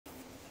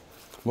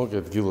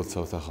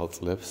მოგედგილოცავთ ახალ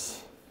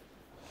წლებს.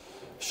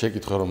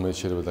 შეკითხვა რომ მე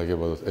შეიძლება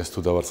დაგებადოთ ეს თუ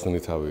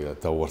დავარცხნილი თავია,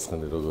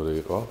 დაუარცხნილი როგორი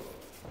იყო.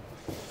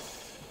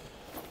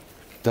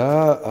 და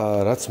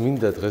რაც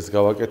მინდა დღეს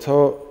გავაკეთო,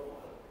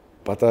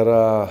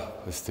 პატარა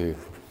ესეთი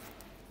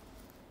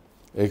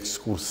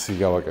ექსკურსი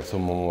გავაკეთო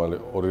მომავალი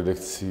ორი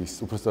ლექციის,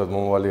 უბრალოდ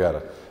მომავალი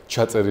არა,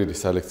 ჩაწერილი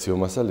სალექციო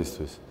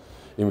მასალისთვის.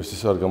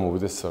 იმისთვის არ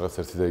გამოვიდეს რაღაც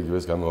ერთი და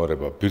იგივეს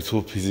გამეორება.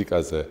 ბირთვულ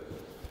ფიზიკაზე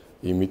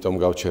იმიტომ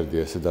გავჩერდი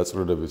ესე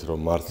დაწვრილებით, რომ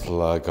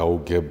მართლა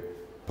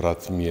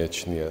გაუგებრად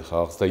მიაჩნია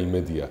ხალხს და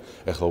იმედია,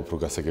 ეხლა უფრო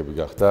გასაგები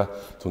გახდა,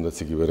 თუნდაც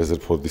იგივე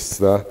რეზერფორდის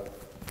და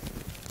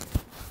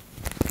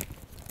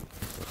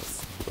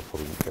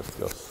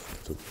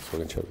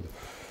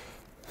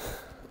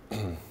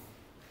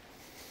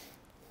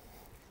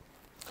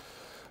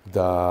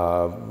და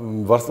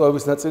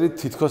ვარსკვლავების ნაწილი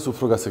თითქოს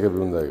უფრო გასაგები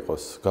უნდა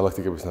იყოს.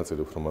 გალაქტიკების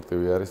ნაწილი უფრო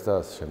მარტივი არის და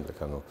ასე შემდეგ.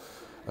 ანუ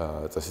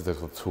წესით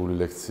ერთხელ ცული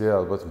ლექცია,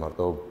 ალბათ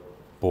მარტო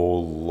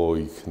ბოლო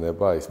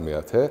იქნება ის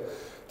მე-10.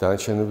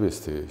 დანარჩენები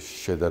ესეთი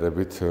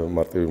შედარებით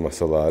მარტივი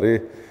მასალა არის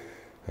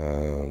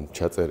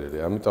ჩაწერილი.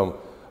 ამიტომ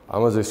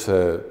ამაზე ისე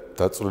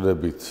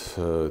დაწვრილებით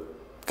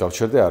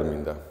გავჩერდე არ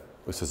მინდა.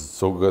 ესე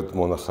ზოგად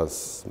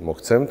მონახაზს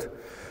მოგცემთ,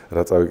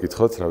 რა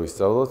წავიკითხოთ, რა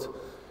ვისწავლოთ.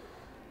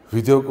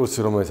 ვიდეო კურსი,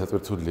 რომელიც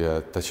ატვირთულია,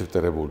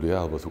 დაჩეპტერებულია,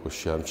 ალბათ უკვე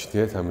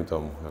შეამჩნიეთ,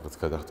 ამიტომ რაღაც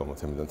გადახტომა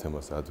თემიდან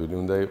თემაზე ადვილი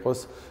უნდა იყოს.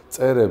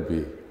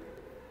 წერები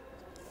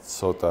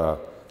ცოტა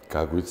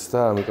გაგვიცდა,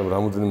 ამიტომ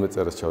რამოდენიმე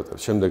წერას ჩავატარებ.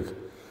 შემდეგ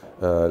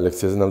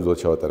ლექციაზე ნამდვილად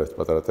ჩავატარებთ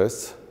პატარა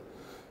ტესტს,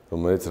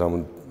 რომელიც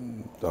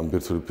ამ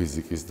ბირთვული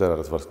ფიზიკის და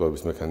რაღაც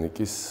ვარსკვლავების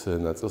მექანიკის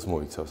ნაწილს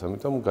მოიცავს.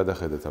 ამიტომ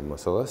გადახედეთ ამ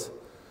მასალას.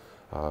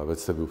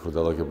 ვეცდები უფრო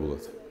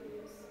დალაგებულად.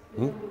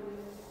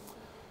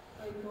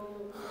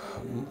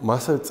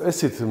 მასა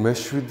წესით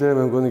მე-7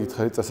 მე მგონი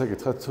გითხარით,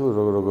 წასაკითხათ თუ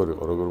როგორ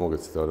იყო, როგორ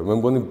მოგეცდა. მე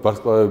მგონი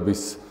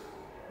ვარსკვლავების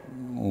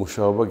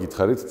მუშაობა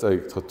გითხარით,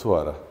 წაიკითხოთ თუ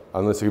არა.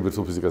 ანუ ესე იგი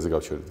ბირთვულ ფიზიკაზე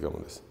გავჩერდით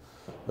გამოდის.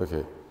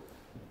 ოკეი.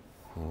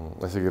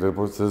 ესე იგი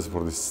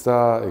რეზერფორდის და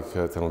იქ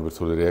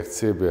თერმობირთვული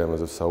რეაქციები,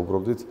 ამაზე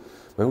საუბრობდით.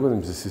 მე მგონი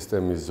მზის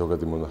სისტემის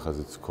ზოგადი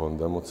მონახაზიც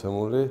ჰქონდა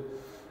მოცემული,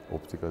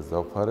 ოპტიკას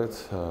დავფარეთ.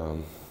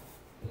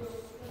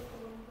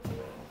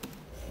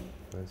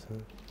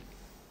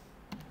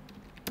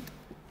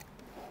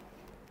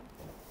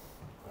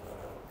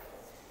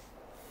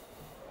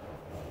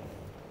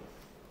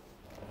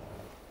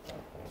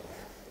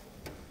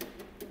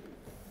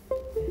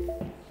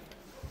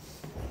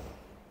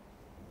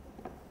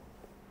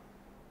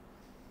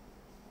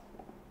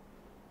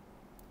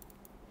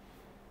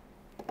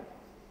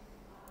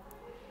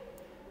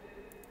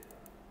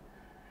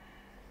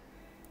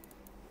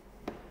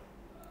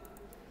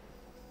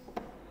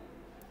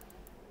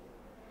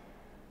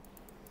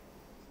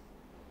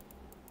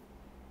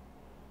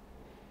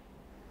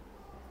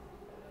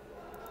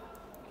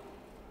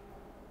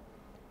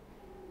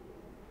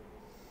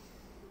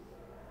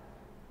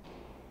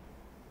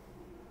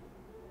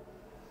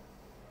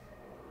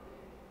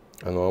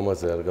 ანუ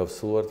ამაზე არ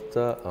გავსულვართ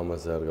და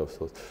ამაზე არ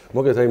გავსულვართ.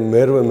 მოგეთ აი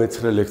მერვე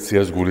მეცხრე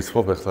ლექციას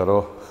გულისხმობ ახლა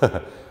რომ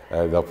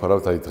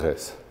დავფარავთ აი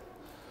დღეს.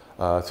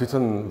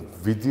 თვითონ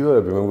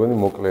ვიდეოები მე მგონი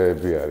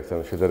მოკლეები არის,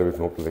 ანუ შედარებით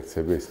მოკლე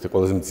ლექციები, ესეთი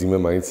ყველაზე მძიმე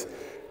მაინც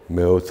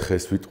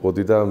მე-4-ს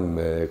ვიტყოდი და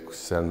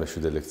მე-6 ან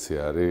მე-7 ლექცია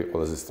არის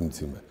ყველაზე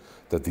მძიმე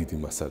და დიდი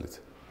მასალით.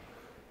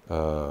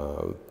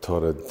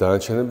 თორე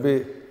დანარჩენები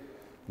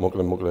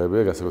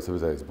მოკლეებია,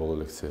 განსაკუთრებით აი ეს ბოლო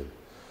ლექციები.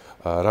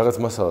 რაღაც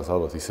მასალას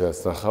ალბათ ისეაც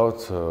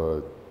ნახავთ,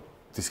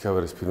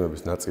 Discovery-ის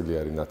ფილმების ნაწილი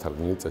არის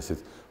ნათარგმნი,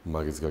 წესით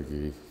მაგის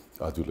გაგი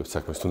ადვილებს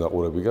საქმეს თუ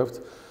ნაყურები გაქვთ.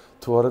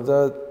 თუ არა და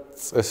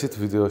წესით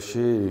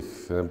ვიდეოში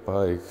იქნება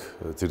იქ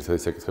ძირითადი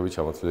საკითხები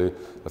ჩამოთვლილი,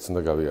 რაც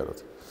უნდა გავიაროთ.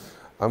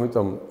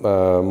 ამიტომ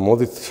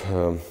მოდით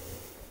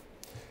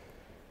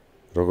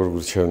როგორ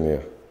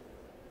გვირჩევნია.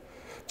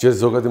 ჯერ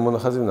ზოგადი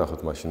მონახაზი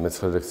ვნახოთ მაშინ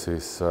მე-9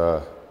 ლექციის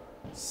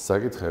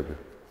საკითხები.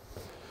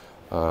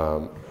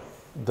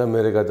 და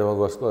მერე გადავალ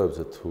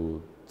ვარსკვლავებზე თუ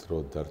დრო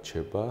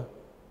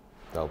დარჩება.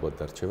 ალბათ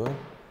დარჩება.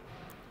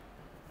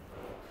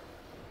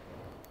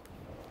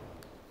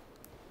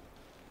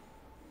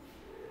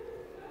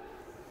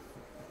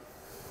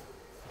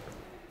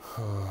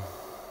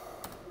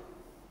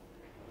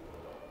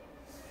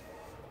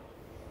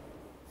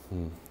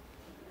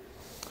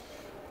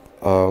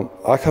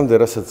 აქამდე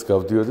რასაც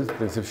გავდიოდით,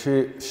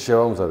 პრინციპში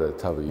შევამზადეთ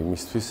თავი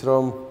იმისთვის,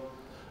 რომ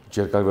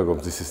ჯერ გაგვეგო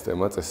მზის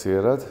სისტემა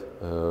წესიერად,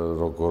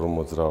 როგორ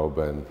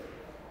მოძრაობენ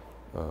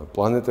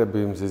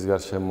პლანეტები მზის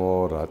გარშემო,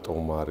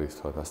 რატომ არის,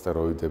 თქვათ,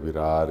 ასტეროიდები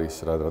რა არის,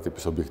 რა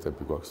ტიპის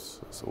ობიექტები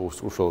გვაქვს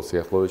უშუალო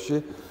სიახლოვეში,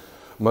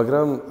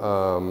 მაგრამ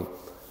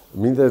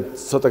მინდა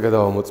ცოტა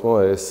გადავამოწმო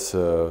ეს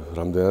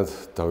რამდენად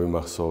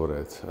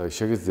დავიმახსოვრეთ.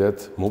 შეგიძლიათ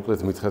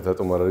მოკლედ მითხრათ,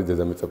 რატომ არ არის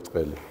დედამიწა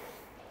ბრტყელი.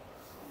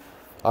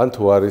 ან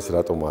თუ არის,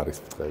 რატომ არის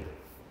ბრტყელი.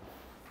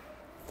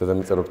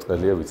 დედამიწა რო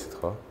ბრტყელია, ვიცით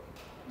ხო?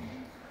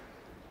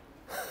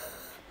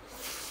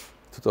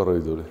 თუ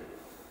ტოროიდული.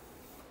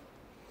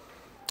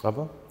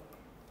 აბა?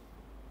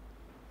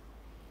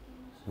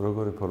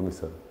 როგორი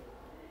ფორმისაა?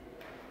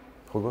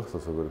 ხო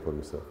გახსოვს როგორი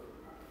ფორმისაა?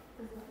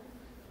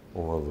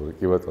 ოვალური,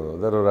 კი ბატონო,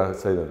 და რა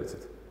საიდან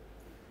ვიცით?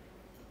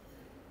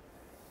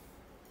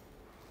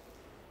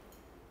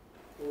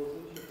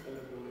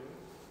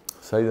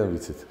 საიდან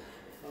ვიცით?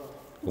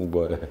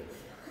 უბარე.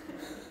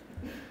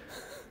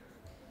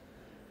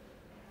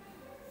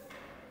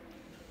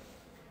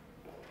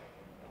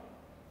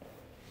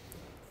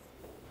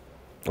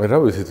 რა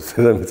ვიცით,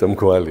 დედამიწა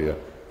მგვალია.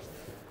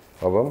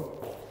 აბა?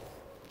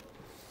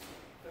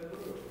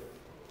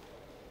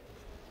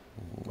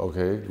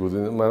 ოკეი, გუდი,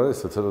 მაგრამ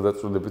ეს ცოტა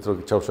დაწვრილებით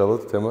რომ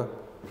ჩავშალოთ თემა.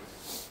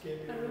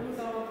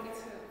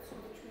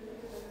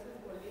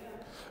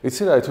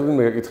 იცი რა, თუ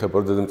ვინმე გეკითხება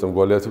რომ დედამიწა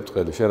მგვალია თუ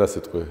ბრტყელი, შენ რა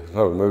სიტყვი?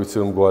 რა მე ვიცი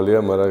რომ მგვალია,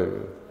 მაგრამ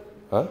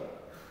ა?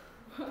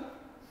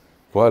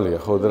 მგვალია,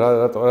 ხო,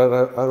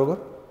 რა როგორ?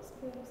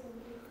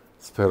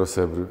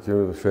 სფეროსებრი,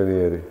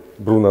 შვენიერი,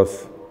 ბრუნავს.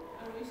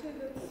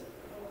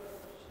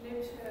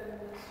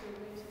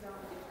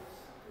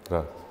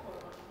 რა?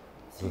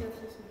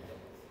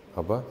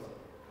 აბა?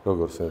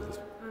 როგორ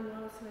სენს?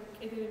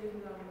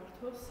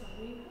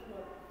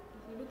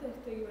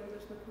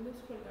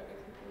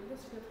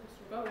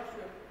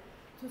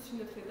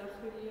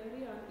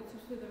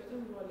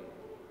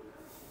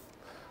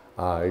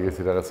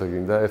 ეგეთი რაღაცა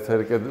გინდა.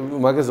 ერთ-ერთი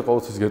მაგაზე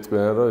ყოველთვის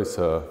გეტყვიან რომ ის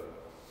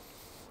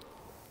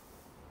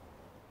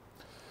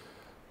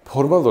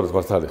ფორმალურად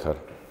მართალი ხარ.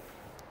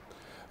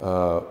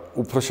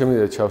 უფრო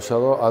შემიძლია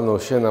ჩავშალო, ანუ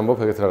შენ ამბობ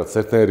ეგეთ რაღაც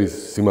ერთნაირი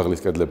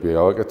სიმაღლის კედლები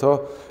გავაკეთო,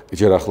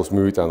 ჯერ ახლოს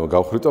მივიტანო,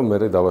 გავხრიტო,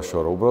 მერე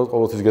დავაშორო. უბრალოდ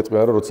ყოველთვის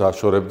გეტყვიან რომ როცა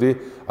აშორებდი,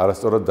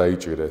 არასწორად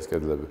დაიჭირე ეს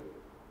კედლები.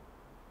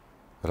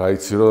 რა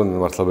იცი რომ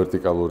მართლა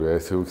ვერტიკალურია,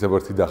 ეს იქნება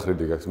ერთი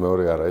დახრილი გაქვს,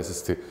 მეორე არა, ეს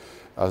ისეთი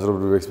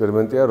აზრობრივი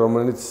ექსპერიმენტია,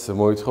 რომელიც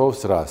მოითხოვს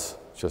რას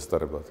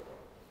შესწავლად.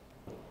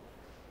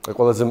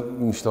 ყველაზე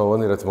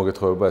მნიშვნელოვანი რაც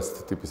მოგეთხოვება ეს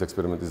ტიპის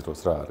ექსპერიმენტის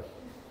დროს რა არის?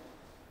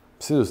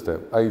 სიუზდე,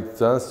 აი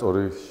ძალიან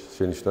სწორი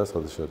შენიშვნა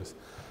სხვადასხვა.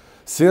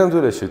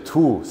 სინამდვილეში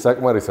თუ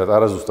საკმარისად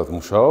არაზუსტად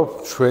მუშაობ,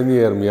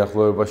 ჩვენიერ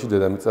მიახლოებაში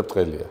დედამიწა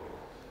ბრტყელია.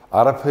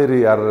 არაფერი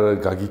არ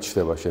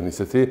გაგიჩნდება შენ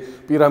ისეთი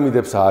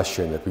პირამიდებს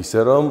ააშენებ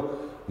ისე რომ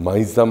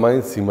მაინც და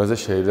მაინც იმაზე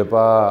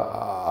შეიძლება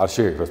არ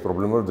შეგექმნას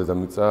პრობლემა რომ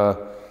დედამიწა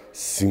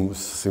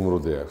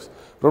სიმრუდე აქვს.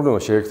 პრობლემა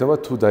შეექმნება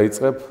თუ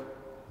დაიწყებ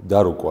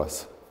დარუკვას.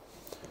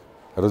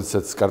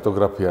 როდესაც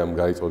კარტოგრაფიამ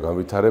გაიწყო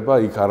განვითარება,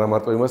 იქ არა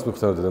მარტო იმას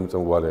მიხსნა რომ დედამიწა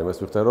მგვალია, იმას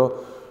მიხსნა რომ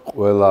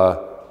ყველა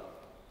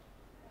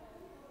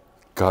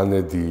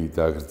განედი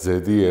და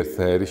გრძედი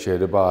ერთნაირი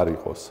შეიძლება არ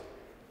იყოს.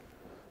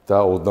 და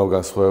ოდნავ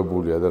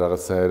განსხვავებულია და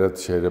რაღაცნაირად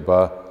შეიძლება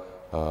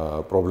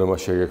პრობლემა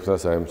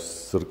შეექმნას აი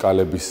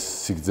რკალების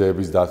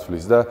სიგრძეების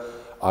დათვლის და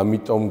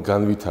ამიტომ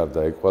განვითარდა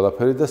ეგ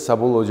ყველაფერი და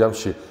საბოლოო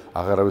ჯამში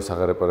აღარავის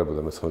აღარ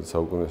ეპარებოდა მე-19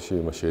 საუკუნეში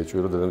იმას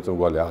შეეჭვირო დედამიწა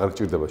მგვალია აღარ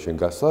გჭირდება შენ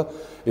გასვლა,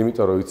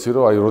 იმიტომ რომ იცი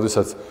რომ აი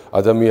როდესაც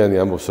ადამიანი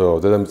ამბობს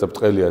რომ დედამიწა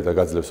ბრტყელია და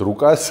გაძლევს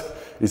რუკას,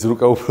 ის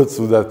რუკა უფრო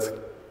ცუდად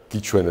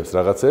გიჩვენებს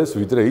რაღაცებს,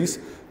 ვიდრე ის,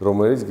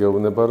 რომელიც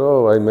გეუბნება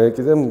რომ აი მე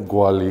კიდე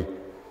მგვალი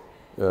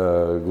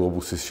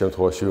გლობუსის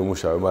შემთხვევაში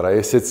ვიმუშავე, მაგრამ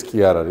ესეც კი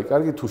არ არის.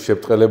 კარგი თუ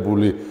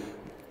შებრტყელებული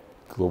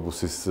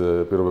გლობუსის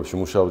პირობებში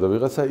მუშაობდა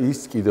ვიღაცა, ის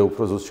კიდე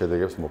უფრო ზუსტ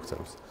შედეგებს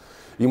მოგცემს.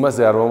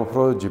 იმაზე არ ვამბობ,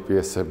 რომ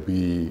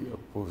GPS-ები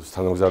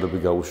თანამგზავრები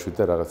გაუშვით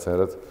და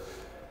რაღაცნაირად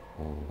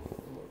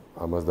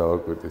ამას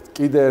დავაკვირდით.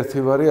 კიდე ერთი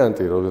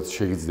ვარიანტი, როდესაც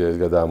შეგიძლია ეს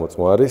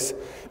გადაამოწმო არის,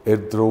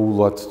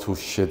 ერთდროულად თუ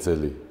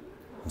შეძელი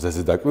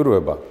მზეზე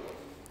დაკვირვება,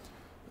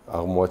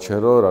 აღმოაჩენ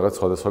რომ რაღაც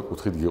სხვადასხვა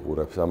კუთხით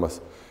გიყურებს. ამას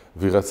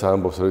ვიღაცა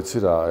ამბობს, რომ იცი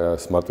რა,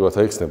 ეს მარტივად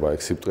აიხსნება,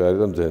 ეგ სიბრტყე არის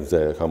და მზეზე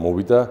აქ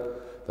ამოვიდა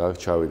და აქ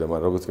ჩავიდა,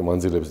 მაგრამ როგორც კი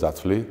მანძილებს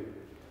დათვლი,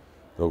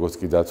 როგორც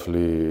კი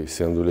დათვლი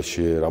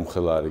სინამდვილეში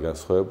რამხელა არის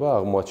განსხვავება,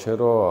 აღმოაჩენ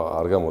რომ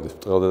არ გამოდის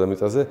ბრტყელ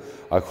დედამიწაზე,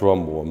 აქ რო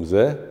ამოვა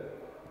მზე,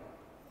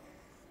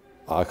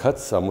 აქაც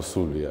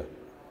ამოსულია.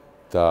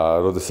 და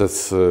როდესაც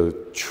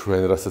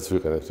ჩვენ რასაც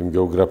ვიყენებთ იმ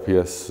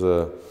გეოგრაფიას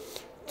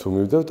თუ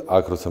მივდევთ,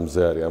 აქ როცა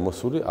მზე არის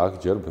ამოსული, აქ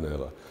ჯერ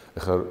ბნელა.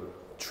 ეხლა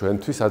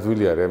ჩვენთვის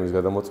ადვილი არის ამის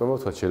გადამოწმება,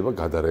 თქვა შეიძლება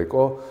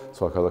გადარეკო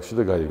სხვა ქალაქში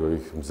და გაიგო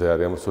იქ მზე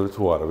არის ამოსული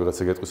თუ არა.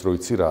 ვიღაცა გეტყვის რომ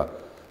იცი რა,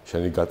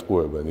 შენი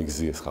გატყუებენ,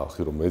 იგზიეს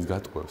ხალხი რომ მეც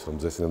გატყუებს რომ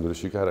მზე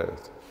სინამდვილეში იქ არ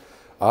არის.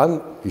 ან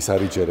ის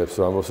არიჯერებს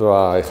რომ ამბობს რომ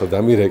ეხლა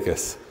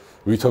დამირეკეს,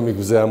 ვითომ იქ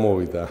მზე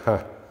ამოვიდა.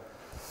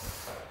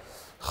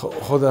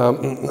 ხო და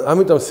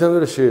ამიტომ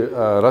სინამდვილეში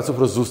რაც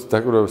უფრო ზუსტ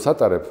დაკვირვებას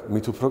ატარებ,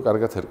 მით უფრო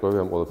კარგად ერკვევი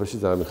ამ ყველაფერში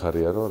და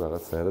ამიხარია რომ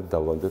რაღაცნაირად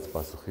დავლანდეთ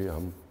პასუხი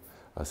ამ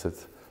ასეთ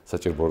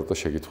საჭიროებო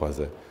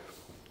შეკითხვაზე.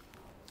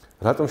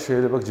 რატომ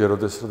შეიძლება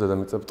გჯეროდეს რომ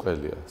დედამიწა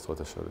ბრტყელია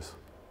სხვათა შორის?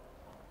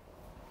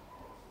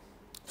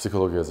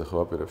 ფსიქოლოგიაზე ხო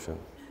ვაპირებ შენ?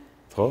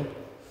 ხო?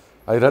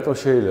 აი რატომ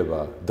შეიძლება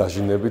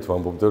დაჟინებით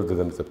ვამბობდე რომ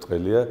დედამიწა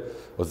ბრტყელია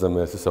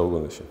 21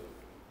 საუკუნეში?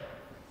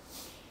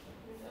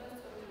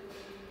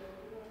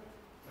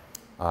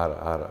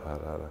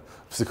 არა.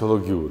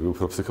 ფსიქოლოგიური,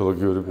 უფრო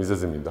ფსიქოლოგიური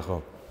მიზეზი მინდა, ხო?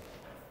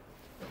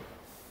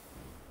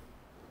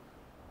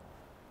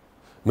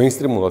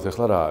 მეინსტრიმულად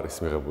ახლა რა არის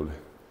მიღებული?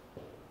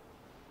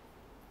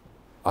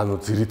 ანუ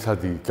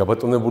ძირითადი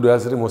გაბატონებული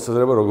აზრი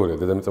მოსაზრება როგორია,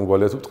 დედამიწა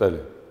მგვალია თუ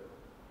ბრტყელი?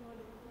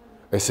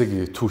 ესე იგი,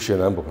 თუ შენ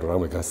ამბობ რომ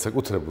რამე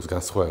განსაკუთრებულს,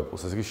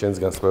 განსხვავებულს, ესე იგი შენც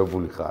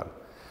განსხვავებული ხარ.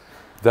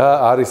 და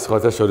არის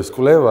სხვათა შორის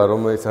კვლევა,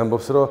 რომელიც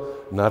ამბობს რომ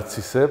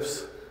ნარცისებს,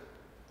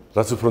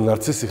 რაც უფრო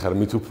ნარცისი ხარ,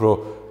 მით უფრო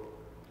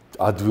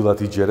ადვილად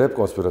იჯერებ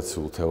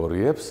კონსპირაციულ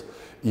თეორიებს,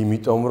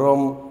 იმიტომ რომ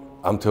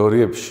ამ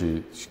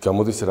თეორიებში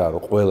გამოდის რა,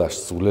 რომ ყველა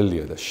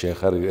სულელია და შენ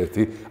ხარ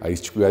ერთი აი ეს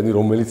ჭკვიანი,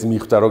 რომელიც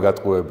მიხვდა რომ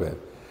გატყუებენ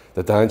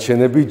და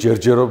დანარჩენები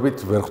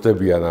ჯერჯერობით ვერ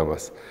ხვდებიან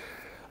ამას.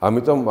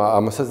 ამიტომ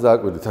ამასაც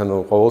დააკვირდით,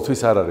 ანუ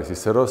ყოველთვის არ არის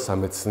ისე რომ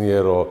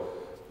სამეცნიერო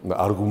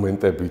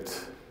არგუმენტებით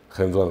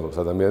ხელმძღვანელობს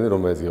ადამიანი,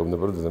 რომელიც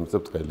გეუბნება რომ დედამიწა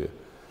ბრტყელია.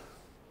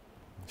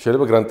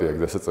 შეიძლება გრანტი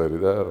აქვს დასაწერი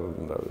და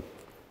რა ვიცი.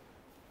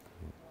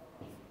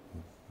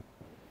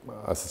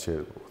 ასე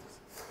შეიძლება.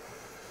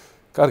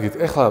 კარგით,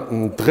 ეხლა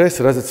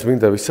დღეს რაზეც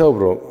მინდა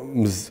ვისაუბრო,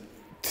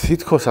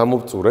 თითქოს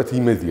ამოვწურეთ,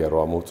 იმედია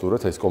რომ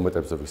ამოვწურეთ, ეს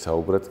კომეტებზე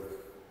ვისაუბრეთ,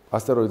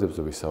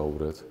 ასტეროიდებზე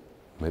ვისაუბრეთ,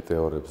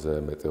 მეტეორებზე,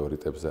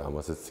 მეტეორიტებზე,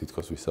 ამასაც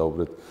თითქოს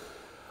ვისაუბრეთ.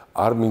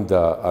 არ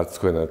მინდა არც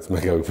თქვენაც მე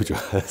გავიფუჭო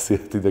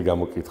ასეთი და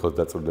გამოკითხოთ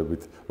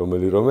დაწვრილებით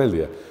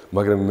რომელია,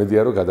 მაგრამ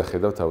იმედია რომ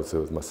გადახედავთ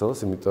აუცილებლად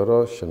მასალას, იმიტომ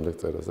რომ შემდეგ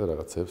წერაზე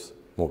რაღაცებს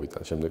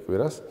მოვიტან შემდეგ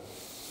კვირას,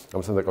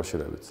 ამასთან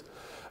დაკავშირებით.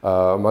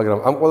 მაგრამ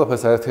ამ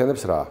ყველაფერს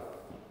აერთიანებს რა?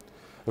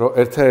 რომ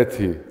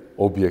ერთ-ერთი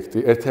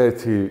ობიექტი,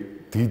 ერთ-ერთი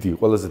დიდი,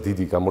 ყველაზე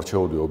დიდი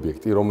გამორჩეული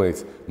ობიექტი,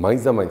 რომელიც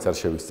მაინც და მაინც არ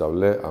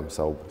შევისწავლე ამ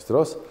საუბრის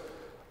დროს,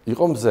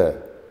 იყო მზე.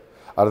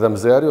 არა და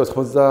მზე არის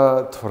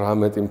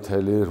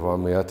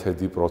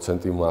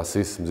 98.8%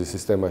 მასის მზის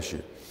სისტემაში.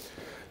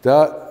 და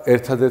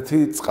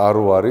ერთადერთი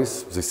წყარო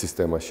არის მზის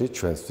სისტემაში,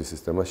 ჩვენს მზის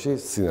სისტემაში,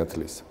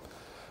 სინათლის.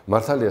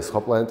 მართალია სხვა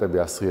პლანეტები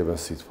ასხიებენ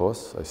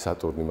სითბოს, აი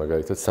სატურნი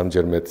მაგალითად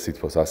 3-ჯერ მეტ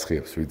სითბოს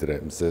ასხიებს,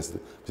 ვიდრე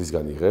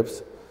მზისგან იღებს.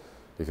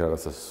 იქ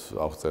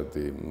რაღაცას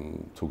ავწერდი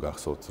თუ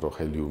გახსოვთ რომ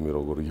ჰელიუმი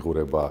როგორ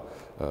იღურება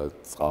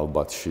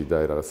წყალბადში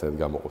და რაღაცნაირად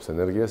გამოყოფს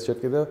ენერგიას ჯერ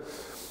კიდევ.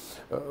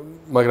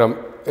 მაგრამ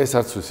ეს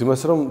არც ვის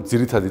იმას რომ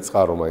ძირითადი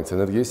წყარო მაინც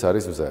ენერგიის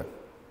არის მზე.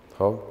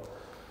 ხო?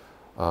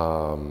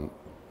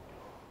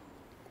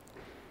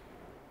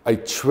 აი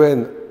ჩვენ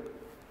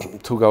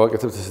თუ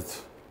გავაკეთებთ ესეთ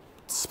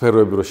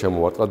სფეროები რო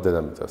შემოვარტყათ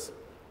დედამიწას.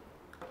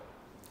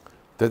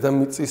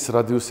 დედამიწის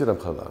რადიუსი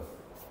რამხელა?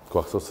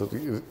 გვახსოვს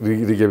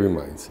რიგები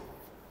მაინც.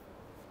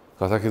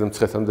 აქედან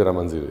მცხეთამდე რა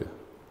მანძილია?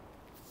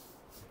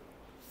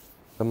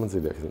 რა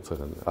მანძილია აქედან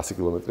მცხეთამდე? 100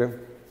 კილომეტრი?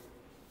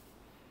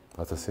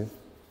 1000?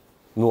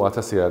 ნუ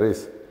 1000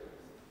 არის?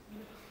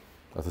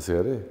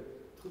 1000 არის?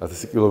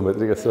 1000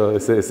 კილომეტრი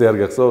ესე არ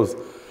გახსოვს?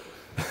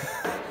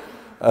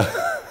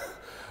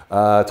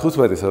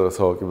 15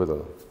 ხო კი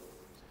ბატონო.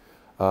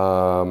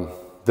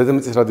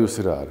 დედამიწის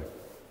რადიუსი რა არის?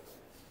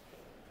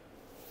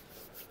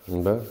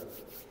 ნდა?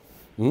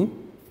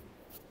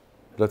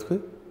 რა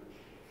თქვი?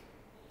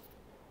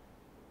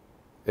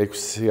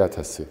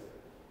 6000.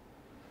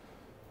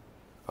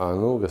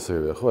 ანუ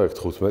გასაგებია ხო, აქ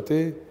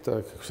 15 და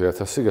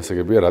 6000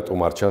 გასაგებია რატომ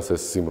არ ჩანს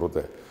ეს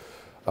სიმრუდე.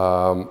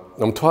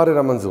 მთვარე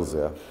რა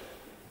მანძილზეა?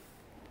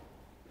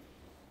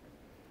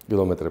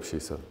 კილომეტრებში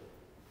ისა.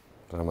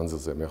 რა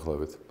მანძილზეა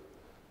მიახლოებით?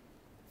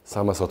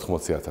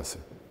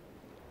 380,000.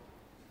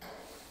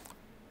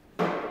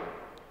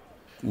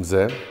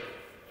 მზე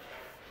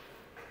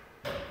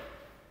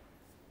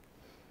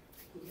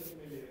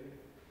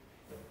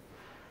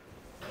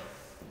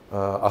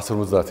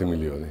 150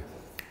 მილიონი.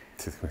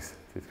 თითქმის.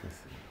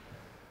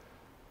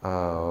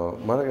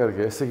 მაგრამ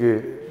კარგი, ესე იგი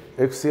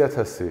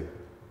 6000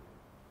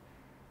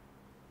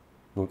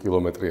 ნუ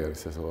კილომეტრი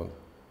არის ეს ოღონდ.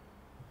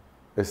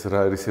 ეს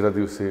რა რისი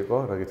რადიუსი იყო,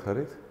 რა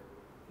გითხარით?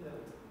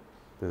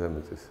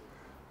 დედამიწის.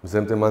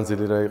 მზემდე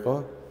მანძილი რა იყო?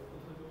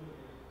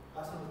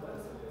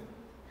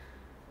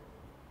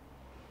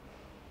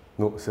 150.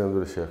 ნუ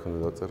სინამდვილე შეახონდა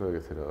დავწერო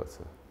ეგეთი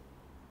რაღაცა.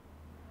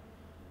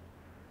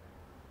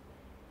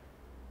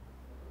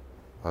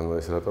 ანუ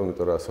ეს რატომ?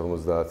 იმიტომ რომ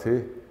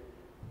 150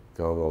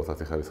 გამომავლთ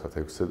 10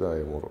 ხარისხად 6 და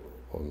აი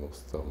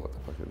 50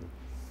 ფაქტორი.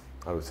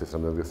 არ ვიცი ეს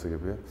რამდენი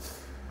გასაგებია.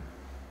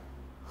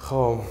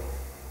 ხო.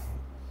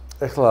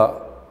 ეხლა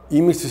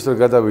იმისთვის რომ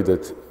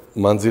გადავიდეთ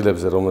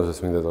მანძილებზე, რომელზეც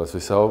მინდა დღეს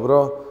ვისაუბრო,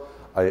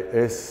 აი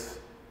ეს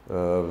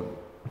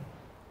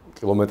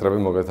კილომეტრები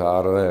მოგეთ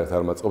არანაირად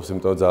არ მაწყობს,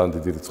 იმიტომ რომ ძალიან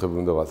დიდი რიცხვები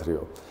უნდა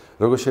ვათრიო.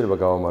 როგორ შეიძლება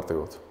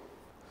გავამარტივოთ?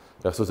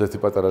 გახსოვთ ერთი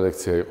პატარა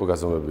ლექცია იყო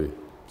გაზომები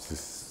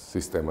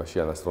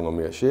სისტემაში, ან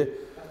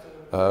ასტრონომიაში.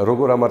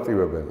 როგორ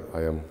ამარტივებენ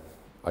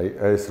აი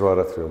ეს რო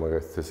არათრიო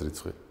მაგალითად ეს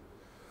რიცხვი.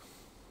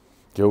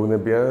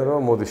 გეუბნებიან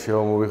რომ მოდი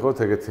შევამოვიღოთ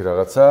ეგეთი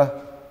რაღაცა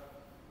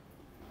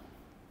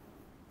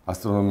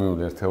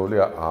ასტრონომიული ერთეული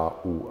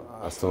AU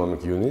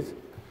astronomic unit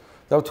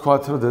და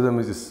ვთქვათ რომ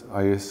დედამიწის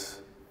აი ეს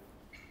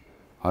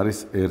არის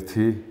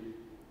ერთი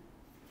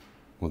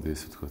მოდი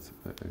ესე ვთქვათ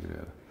ეგრე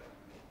არა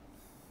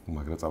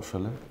მაგრა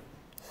წავშალე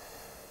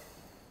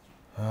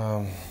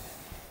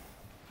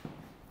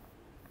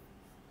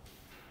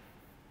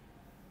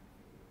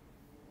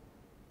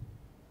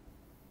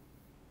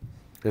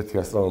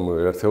ერთი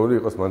ასტრონომიული ერთეული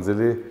იყოს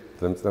მანძილი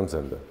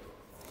დედამიწამდე.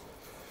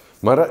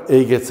 მაგრამ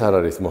ეგეც არ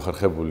არის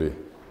მოხერხებული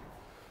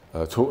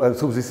თუ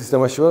მზის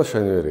სისტემაში ვარ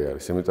შვენივერი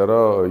არის, იმიტომ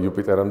რომ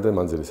იუპიტერამდე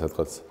მანძილი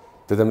სადღაც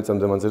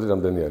დედამიწამდე მანძილი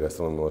რამდენი არის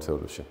ასტრონომიულ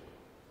ერთეულებში?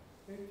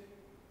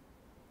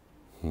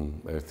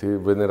 ერთი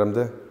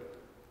ვენერამდე?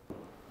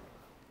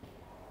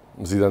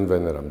 მზიდან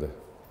ვენერამდე.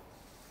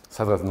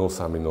 სადღაც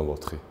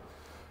 0.3-0.4.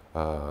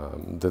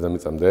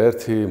 დედამიწამდე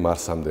 1,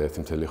 მარსამდე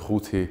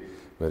 1.5,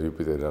 მე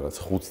იუპიტერი რაღაც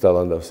 5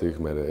 დალანდავს იქ,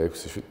 მე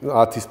 6,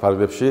 10-ის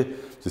ფარგლებში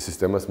მზის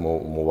სისტემას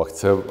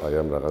მოვაქცევ აი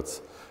ამ რაღაც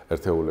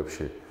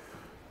ერთეულებში.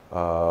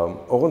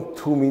 ოღონდ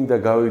თუ მინდა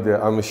გავიდე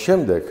ამის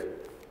შემდეგ,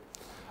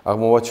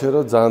 აღმოვაჩინე,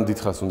 რომ ძალიან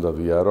დიდხანს უნდა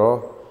ვიარო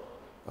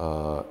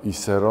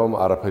ისე რომ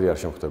არაფერი არ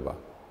შემხდება.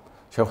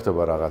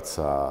 შემხდება რაღაც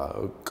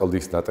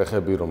კლდის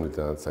ნატეხები,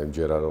 რომლიდანაც აი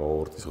მჯერა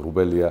ორტის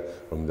ღრუბელია,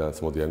 რომლიდანაც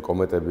მოდიან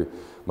კომეტები,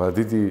 მაგრამ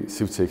დიდი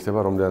სივრცე იქნება,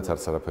 რომლიდანაც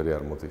არც არაფერი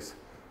არ მოდის.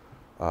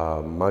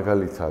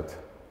 მაგალითად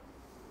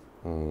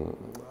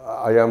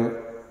აი ამ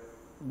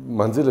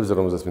მანძილებზე,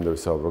 რომელზეც მინდა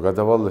ვისაუბრო,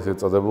 გადავალ ესე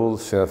წოდებულ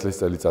სინათლის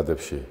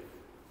წელიწადებში.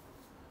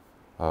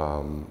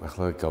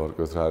 ახლა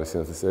გავარკვევთ რა არის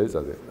სინათლის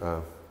წელიწადი.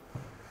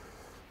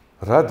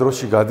 რა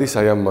დროში გადის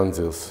აი ამ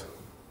მანძილს?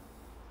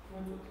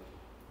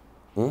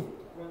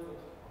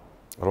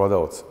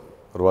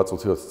 8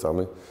 წუთი 20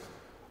 წამი.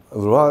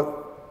 8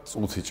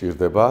 წუთი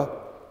ჭირდება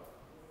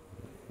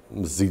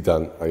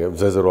მზიდან, აი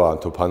მზეზე რო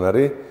ანთო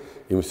ფანარი,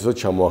 იმისთვის რომ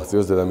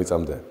ჩამოაღწიოს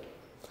დედამიწამდე.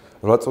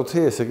 8 წუთი,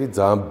 ესე იგი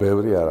ძალიან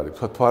ბევრი არ არის.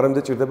 თუ არამდე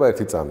ჭირდება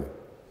 1 წამი.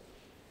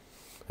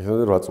 ეხლა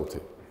 8 წუთი.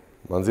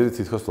 მანძილი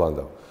თითქოს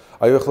ლანდავ.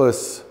 აი ახლა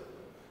ეს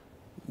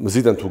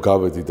მზიდან თუ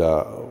გავედი და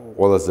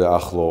ყველაზე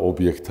ახლო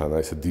ობიექტთან,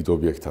 აი ესე დიდ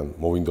ობიექტთან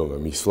მოვინდომე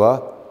მისვლა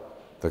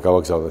და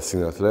გავაგზავნე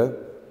სინათლე,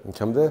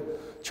 იქამდე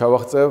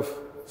ჩავაღწევ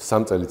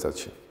 3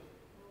 წელიწადში.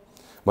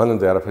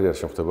 მანამდე არაფერი არ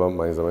შემხდება,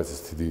 მაინც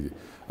ის დიდი.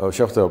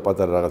 შემხდება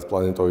პატარა რაღაც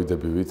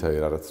პლანეტოიდებივით, აი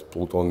რაღაც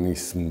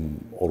პლუტონის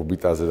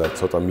ორბიტაზე და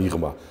ცოტა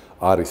მიღმა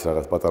არის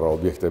რაღაც პატარა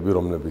ობიექტები,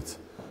 რომლებიც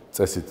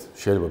წესით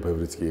შეიძლება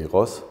ბევრიც კი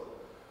იყოს.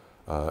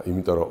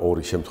 იმიტომ რომ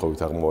 2 შემთხვევით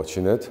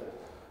აღმოვაჩინეთ.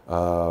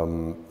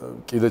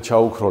 კიდე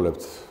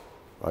ჩაუქროლებთ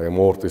აი ამ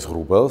ორტის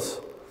ღრუბელს.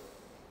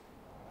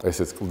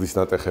 ესეც კლდის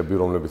ნატეხები,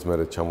 რომლებიც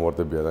მე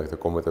ჩამოვარდებიან აქ და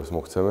კომეტებს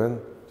მოქცევენ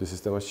მზის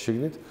სისტემაში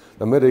შიგნით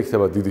და მე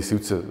იქნება დიდი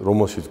სივრცე,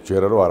 რომელშიც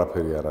გჯერა რომ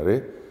არაფერი არ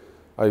არის.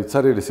 აი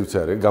ცარიელი სივრცე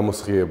არის,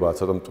 გამოსხიება,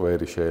 ცოტა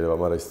მტვერი შეიძლება,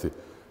 მაგრამ ისეთი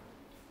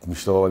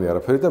მნიშვნელოვანი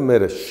არაფერი და მე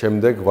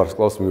შემდეგ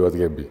ვარსკვლავს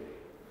მივადგები.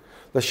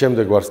 და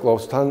შემდეგ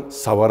ვარსკვლავსთან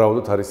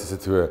სავარაუდოდ არის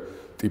ესეთივე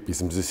ტიპის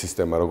მზის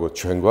სისტემა, როგორც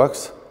ჩვენ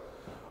გვაქვს,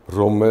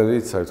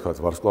 რომელიც, აი თქვათ,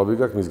 ვარსკვლავი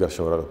გაქვს, მის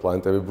გარშემო რაღაც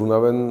პლანეტები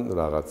ბრუნავენ,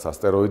 რაღაც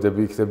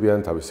ასტეროიდები იქნებიან,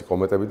 თავისი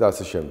კომეტები და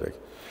ასე შემდეგ.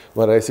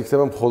 მაგრამ ეს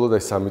იქნება მხოლოდ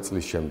აი 3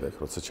 წლის შემდეგ,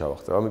 როცა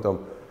ჩავახტევ. ამიტომ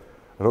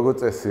როგორც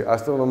წესი,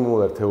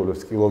 ასტრონომიულ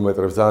ერთეულებს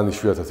კილომეტრებს ძალიან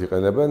იშვიათად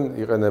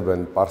იყენებენ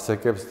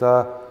პარსეკებს და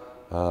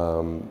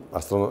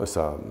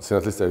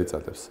სინათლის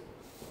წელიწადებს.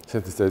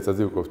 სინათლის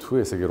წელიწადი უკვე ვთქვი,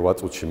 ესე იგი 8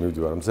 წუთში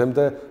მივდივარ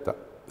მზემდე და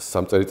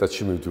 3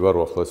 წელიწადში მივდივარ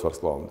უახლოეს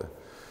ვარსკვლავამდე.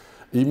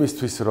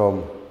 იმისთვის რომ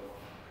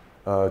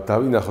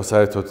დავინახო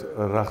საერთოდ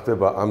რა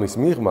ხდება ამის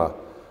მიღმა,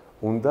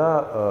 უნდა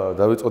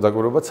დავიწყო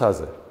დაკვირვება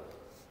ცაზე.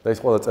 და ის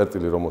ყველა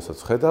წერტილი,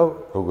 რომელსაც ხედავ,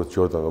 როგორც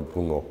ჯორდანო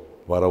ბრუნო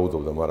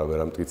ვარაუდობდა, მაგრამ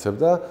ვერ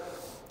ამტკიცებდა,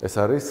 ეს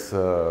არის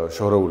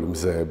შორეული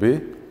მზეები,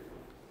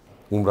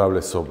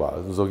 უმრავლესობა,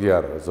 ზოგი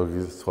არა, ზოგი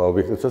სხვა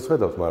ობიექტებსაც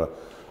ხედავთ, მაგრამ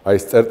აი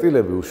ეს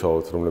წერტილები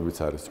უშუალოდ, რომლებიც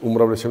არის,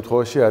 უმრავლეს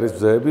შემთხვევაში არის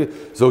მზეები,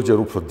 ზოგჯერ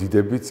უფრო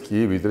დიდებიც კი,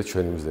 ვიდრე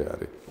ჩვენი მზე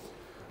არის.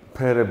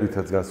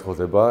 ფერებითაც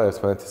განსხვავდება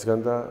ერთმანეთისგან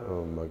და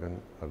მაგან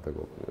არ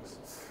დაგვაკვირდეს.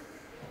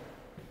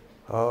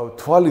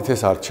 თვალით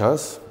ეს არ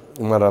ჩანს,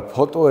 მაგრამ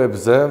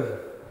ფოტოებზე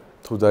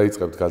თუ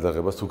დაიწყებთ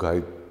გადაღებას, თუ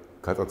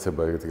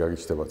გატაცება ეგეთი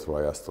გაგიჩნდებათ, რომ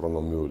აი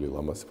ასტრონომიული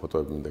ლამაზი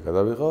ფოტოები მინდა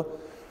გადავიღო,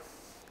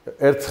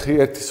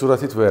 ერთი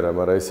სურათით ვერა,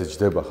 მაგრამ ესე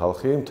ჯდება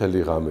ხალხი, მთელი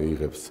ღამე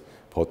იღებს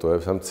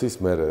ფოტოებს ამ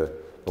ცის, მერე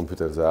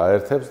კომპიუტერზე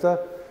აერთებს და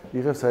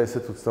იღებს აი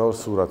ესეთ უცნაურ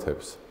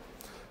სურათებს.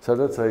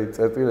 სადაც აი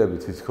წერტილები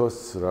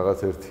თითქოს რაღაც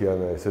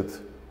ერთიანა ესეთ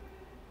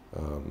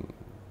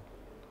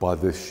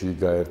ბადეში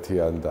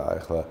გაერთიან და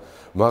ახლა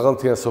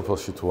მაღალმთიან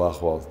სოფელში თუ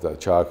ახვალთ და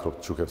ჩააქრობთ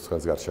ჩუქებს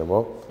თქვენს გარშემო,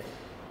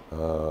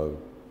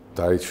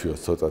 დაიჩვიოთ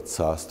ცოტა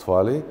ცას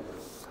თვალი,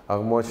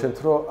 აღმოაჩენთ,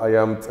 რომ აი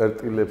ამ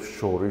წერტილებს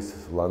შორის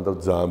ლანდავ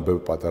ძალიან ბევრ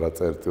პატარა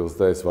წერტილს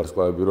და ეს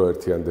ვარსკვლავები რო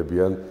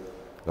ერთიანდებიან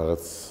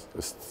რაღაც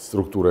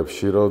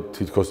სტრუქტურებში, რომ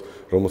თითქოს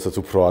რომელსაც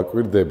უფრო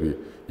აკვირდები,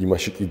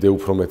 იმაში კიდე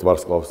უფრო მეტ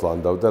ვარსკვლავს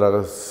ლანდავ და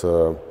რაღაც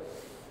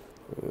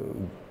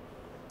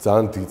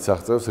ძალიან დიდ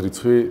აღწევს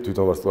რიცხვი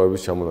თვითონ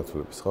ვარსკვლავების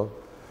ჩამონათვლების, ხო?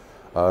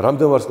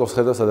 რამდენ ვარსკვლავს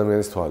ხედავს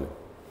ადამიანის თვალი?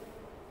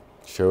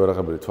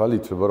 შევერაღებელი თვალი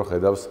ითვლება, რომ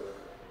ხედავს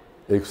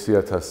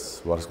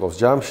 6000 ვარსკვლავს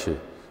ჯამში,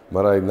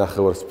 მაგრამ აი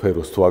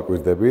ნახევარსფეროს თუ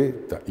აკვირდები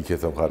და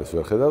იქეთ მხარეს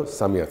ვერ ხედავ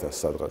 3000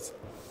 სადღაც.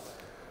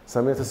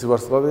 3000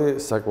 ვარსკვლავი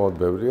საკმაოდ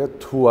ბევრია,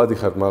 თუ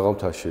ადიხართ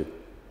მაღალმთაში,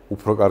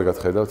 უფრო კარგად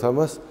ხედავთ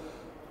ამას.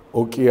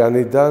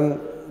 ოკეანიდან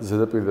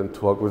ზედაპირიდან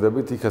თუ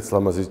აკვირდებით, იქაც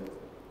ლამაზი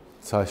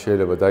ცა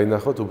შეიძლება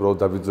დაინახოთ, უბრალოდ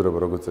დაბიძურება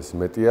როგორც წესი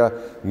მეტია,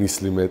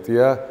 ნისლი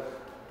მეტია.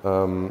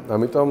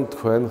 ამიტომ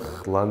თქვენ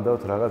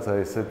ხლანდავთ რაღაც აი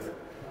ესეთ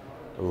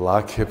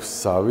ლაქებს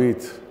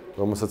სავით,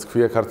 რომელსაც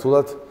ქვია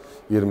ქართულად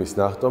ირმის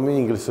ნახტომი,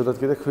 ინგლისურად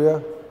კიდე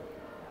ქვია.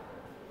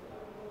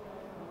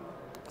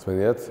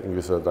 ხმენიათ,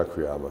 ინგლისურად რა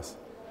ქვია ამას?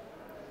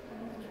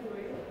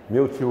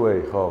 Milky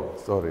Way, ხო,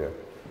 სწორია.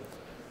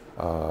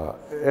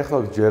 ეხლა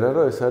გჯერა,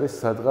 რომ ეს არის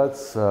სადღაც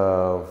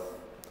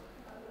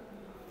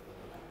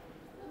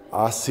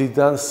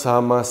 100-დან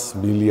 300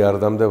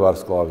 მილიარდამდე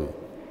ვარსკვლავი,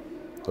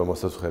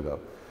 რომელსაც ვხედავ.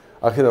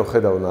 აქედან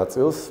ვხედავ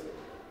ნაწილს,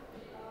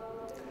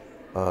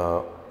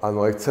 ანუ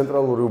აი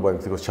ცენტრალური უბანი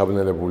თითქოს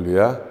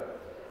ჩაბნელებულია.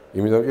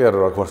 იმიტომ კი არა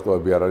რომ აქ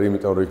ვარსკვლავები არ არის,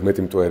 იმიტომ რომ იქ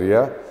მეტი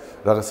მტვერია.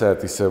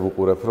 რაღაცაერთ ისე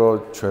ვუყურებ, რომ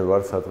ჩვენ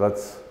ვართ სადღაც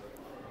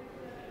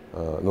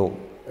ну,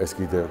 ეს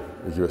კიდე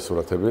იგივე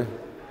სურათები.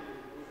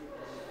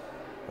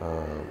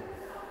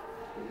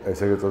 ეს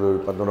ეგრეთ წოდებული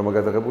პანორამა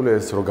გადაღებული,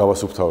 ეს რო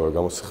გავასუფთავებ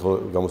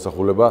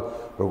გამოსახულება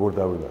როგორ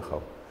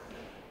დავინახავ.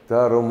 და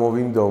რომ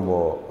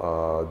მოვინდომო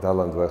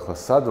დალანდვა ახლა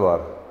სად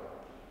ვარ?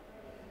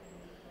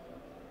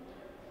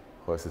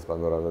 ხო ეს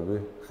პანორამები?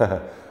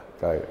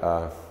 კაი,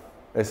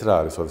 ეს რა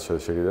არის,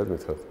 შეგიძლიათ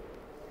მითხრათ?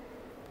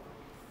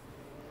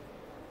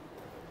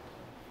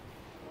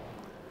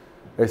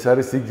 ეს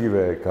არის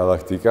იგივე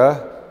გალაქტიკა,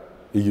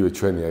 იგივე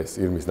ჩვენი ეს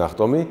ირმის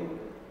ნახტომი,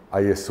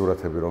 აი ეს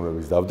სურათები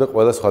რომლებიც დავდა,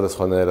 ყველა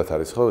სხვადასხვანაირად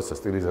არის, ხო, ეს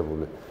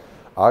სტილიზებული.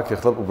 აქ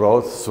ახლა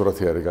უბრალოდ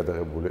სურათი არის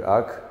გადაღებული.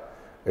 აქ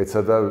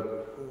ეცადა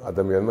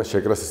ადამიანმა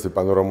შეკრას ეს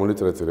პანორამული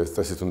წრეწირი, ეს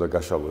წესით უნდა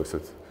გაშალო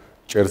ესეთ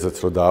ჭერზეც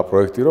რო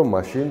დააპროექტირო,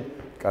 მაშინ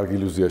კარგი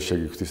ილუზია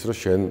შეგიგვთვის, რომ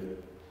შენ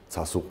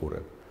ცას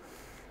უყურებ.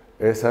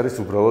 ეს არის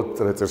უბრალოდ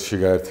წრეწირში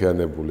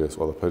გაერთიანებული ეს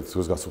ყველაფერი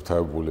თვითონ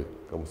გასუფთავებული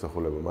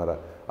გამოსახულება, მაგრამ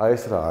აი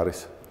ეს რა არის?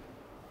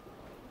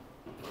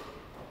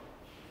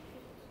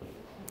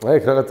 აი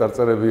ეგ რაღაც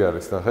წარწერები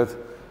არის, ნახეთ,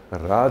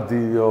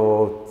 რადიო,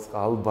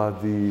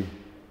 წყალბადი,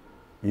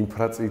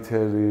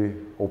 ინფრაწითელი,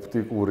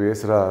 ოპტიკური,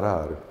 ეს რა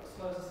არის?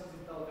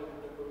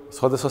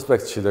 სხვადასხვა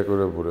სპექტრში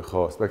დაკვირვებული,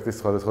 ხო, სპექტრის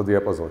სხვადასხვა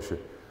დიაპაზონში.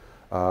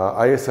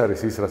 აი ეს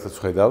არის ის, რასაც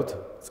ვხედავთ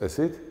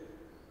წესით,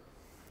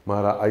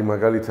 მაგრამ აი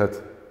მაგალითად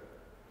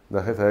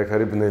ნახეთ, აი აქ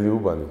არის ბნელი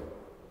უბანი.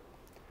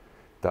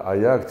 და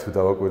აი აქ თუ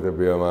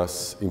დავაკვირდები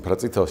ამას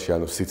ინფრაწითელში,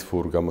 ანუ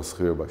სითბურ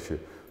გამოსხივებაში,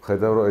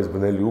 ვხედავ, რომ ეს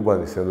ბნელი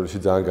უბანი სინამდვილეში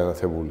ძალიან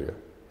განათებულია.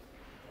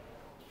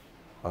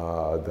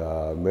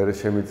 და მე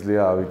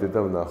შემიძლია ავიდე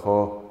და ვნახო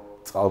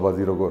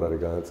წყალბადი როგორ არის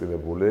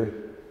განაწილებული,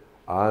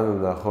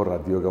 ან ვნახო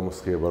რადიო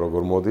გამოსხივება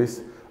როგორ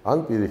მოდის,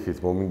 ან პირიქით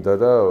მომინდა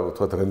და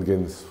ვთქვათ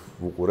რენტგენს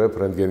ვუყურებ,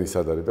 რენტგენი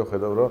სად არის და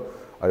ვხედავ, რომ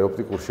აი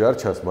ოპტიკურში არ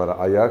ჩანს, მაგრამ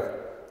აი აქ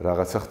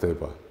რაღაცა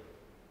ხდება.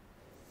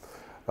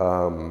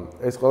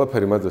 ეს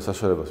ყველაფერი მადლობთ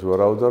საშუალებას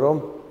ვივარაუდო, რომ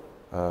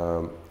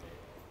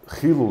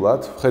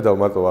ხილულად ვხედავ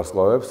მარტო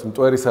ვარსკვლავებს,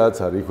 მტვერი სადაც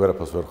არის, იქ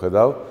ვერაფერს ვერ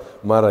ვხედავ,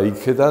 მაგრამ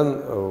იქედან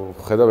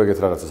ვხედავ ეგეთ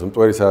რაღაცას,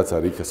 მტვერი სადაც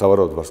არის, იქ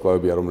სავარაუდოდ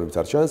ვარსკვლავებია, რომლებიც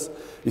არ ჩანს,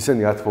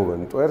 ისინი ათბობენ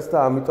მტვერს და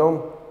ამიტომ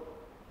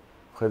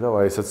ვხედავ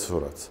აი ესეთ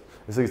სურათს.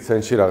 ესე იგი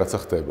ცენტრში რაღაცა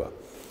ხდება.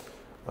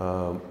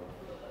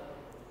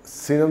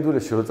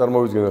 სინამდვილეში რო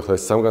წარმოვიდგინო ახლა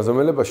ეს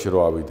სამგანზომელებაში რო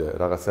ავიდე,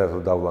 რაღაცაერთ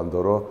რო დავლანდო,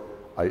 რომ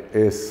აი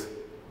ეს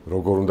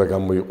როგორ უნდა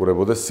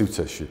გამოიყურებოდეს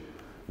სივრცეში.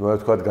 ну აი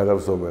თქვათ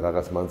გადავზომე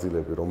რაღაც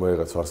მანძილები,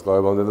 რომელიღაც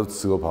ვარსკვლავებამდე და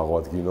ვცდილობ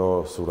აღვადგინო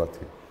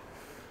სურათი.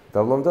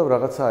 დავლამდა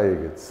რაღაცა აი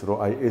ეგეც, რომ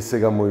აი ესე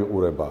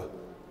გამოიყურება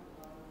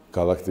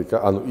გალაქტიკა,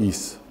 ანუ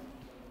ის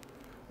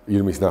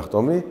ირმის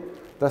ნახტომი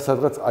და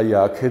სადღაც აი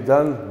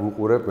აქედან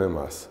ვუყურებ მე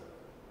მას.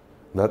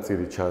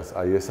 ნაწილი ჩანს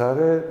აი ეს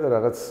არის და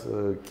რაღაც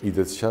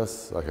კიდეც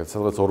ჩანს, აქეთ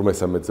სადღაც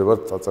 2/3-ზე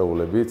ვარ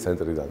წაწეულები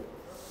ცენტრიდან.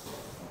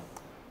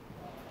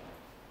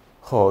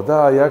 ხო, და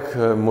აი აქ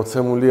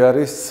მოცემული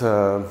არის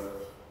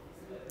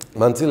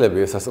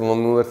მანძილები ეს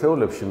ასტრონომიულ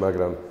ერთეულებში,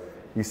 მაგრამ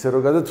ისე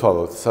რომ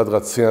გადათვალოთ,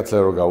 სადღაც სინათლე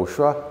რო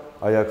გაუშვა,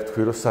 აი აქ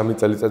თქვი რომ 3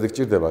 წელიწადი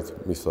გჭირდებათ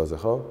მისვლაზე,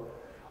 ხო?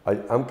 აი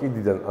ამ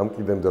კიდიდან ამ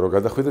კიდემდე რო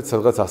გადახვიდეთ,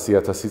 სადღაც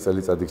 100,000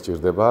 წელიწადი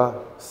გჭირდება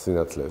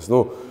სინათლეს.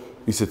 ну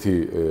ისეთი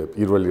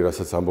პირველი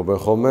რასაც ამბობენ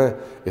ხოლმე,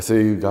 ესე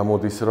იგი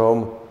გამოდის რომ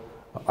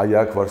აი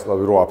აქ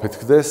ვარსკვლავი რო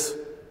აფეთქდეს,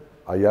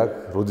 აი აქ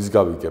როდის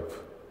გავიგებ?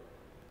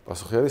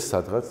 პასუხი არის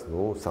სადღაც,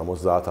 ну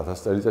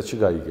 70,000 წელიწადში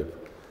გაიგებ.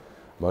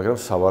 მაგრამ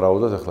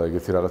სავარაუდოდ ახლა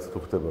ეგეთი რაღაცა თუ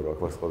ხდება, რომ აქ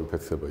ვარსკვლავი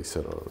ფეთქდება ისე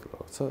რომ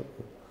რაღაცა.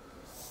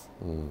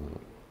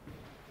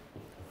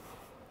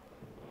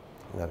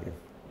 ნაბი.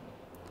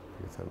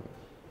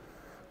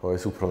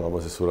 ეს უფრო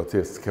ლამაზი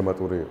სურათი, ეს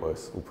სქემატური იყო,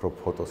 ეს უფრო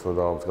ფოტოს რო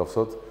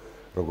დავამსგავსოთ,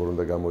 როგორ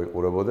უნდა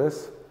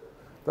გამოიყურებოდეს.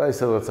 და ის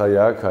სადღაც აი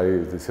აქ,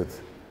 აი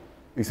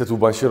ისეთ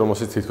უბანში,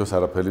 რომელშიც თითქოს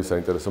არაფერი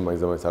საინტერესო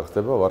მაინც არ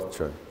ხდება, ვართ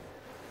ჩვენ.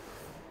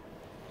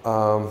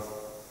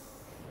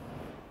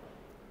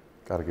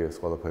 კარგი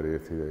ეს ყველაფერი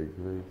ერთი და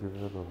იგივე.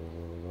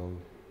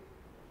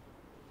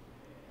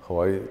 ხო,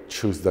 აი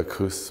choose the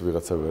curse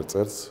ვიღაცა ვერ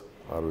წერს,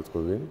 არ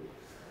ვიტყვი ვინ.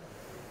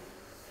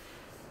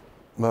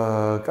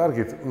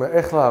 კარგით,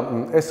 ეხლა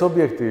ეს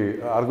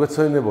ობიექტი არ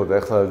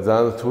გვეცოდინებოდა, ეხლა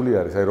ძალიან რთული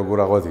არის, აი როგორ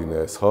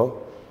აღვადგინე ეს, ხო?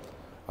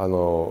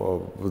 ანუ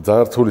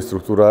ძალიან რთული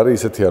სტრუქტურა არის,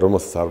 ისეთია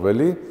რომელსაც არ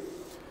ველი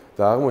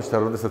და აღმოჩნდა,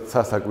 როდესაც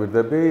ცას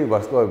აკვირდები,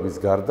 ვარსკვლავების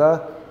გარდა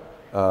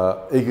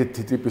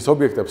ეგეთი ტიპის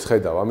ობიექტებს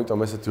ხედავ,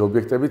 ამიტომ ესეთი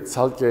ობიექტები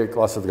ცალკე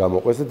კლასად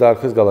გამოყვეს და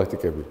დაარქვეს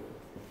გალაქტიკები.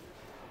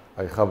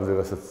 აი ხაბლი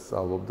რასაც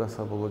სწავლობდა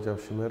საბოლოო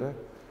ჯამში მერე.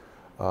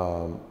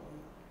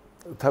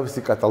 თავისი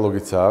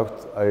კატალოგიც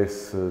აქვს, აი ეს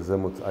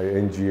ზემოთ აი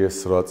NGS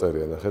რო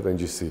აწერია, ნახეთ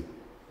NGC.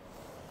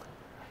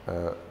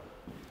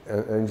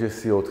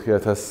 NGC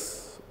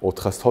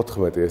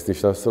 4414 ეს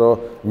ნიშნავს,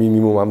 რომ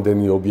მინიმუმ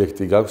ამდენი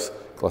ობიექტი გაქვს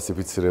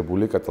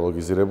კლასიფიცირებული,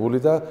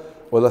 კატალოგიზირებული და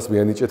ყველას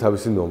მიანიჭე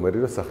თავისი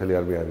ნომერი, რომ სახელი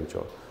არ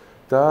მიანიჭო.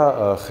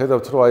 და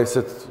ხედავთ, რომ აი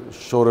ესეთ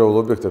შორეულ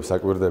ობიექტებს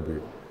აკვირდები.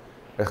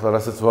 ეხლა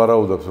რასაც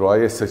ვარაუდობთ, რომ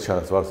აი ესე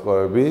ჩანს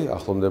ვარსკვლავები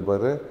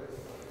ახლომდებარე,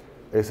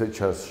 ესე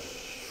ჩანს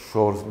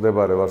შორს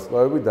მდებარე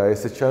ვარსკვლავები და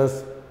ესე ჩანს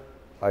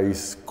აი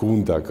ის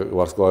გუნდა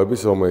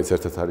ვარსკვლავების, რომელიც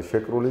ერთად არის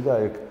შეკრული და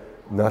ეგ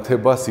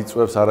ნათებას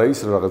იწვევს არა ის,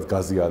 რომ რაღაც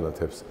გაზი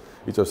ანათებს.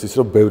 იწვევს ის,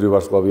 რომ ბევრი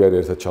ვარსკვლავი არის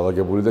ერთად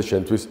ჩალაგებული და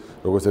შენთვის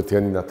როგორც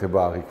ერთიანი ნათება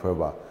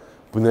აღიქმება.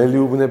 ბნელი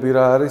უბნები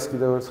რა არის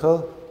კიდევ ერთხელ?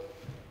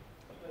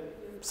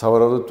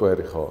 სავარაუდოდ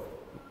ტვერი, ხო?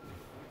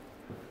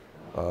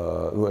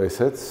 ნუ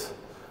ესეც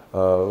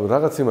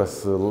რაღაც იმას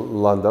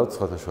ლანდავთ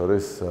სხვათა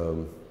შორის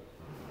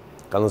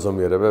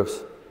კანონზომიერებებს.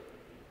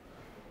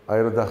 აი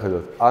რომ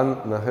დახედოთ, ან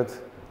ნახეთ,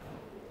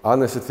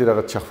 ან ესეთი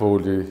რაღაც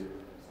ჩახფოული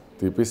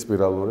ტიპის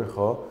სპირალური,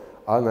 ხო?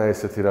 ან აი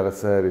ესეთი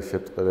რაღაცნაირი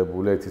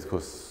შებრტყელებული,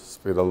 თითქოს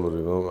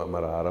სპირალური,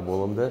 მაგრამ არა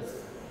ბოლომდე.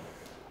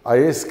 აი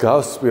ეს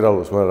გავს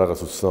სპირალურს, მაგრამ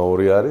რაღაც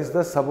უცნაური არის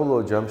და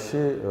საბოლოო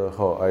ჯამში,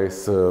 ხო, აი ეს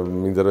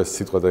მინდა რომ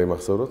სიტყვა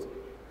დაიმახსოვროთ.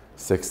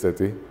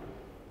 სექსტეტი.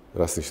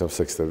 რას ნიშნავს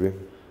სექსტეტი?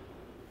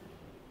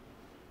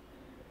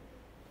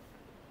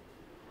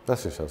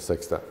 რას ნიშნავს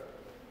სექსტა?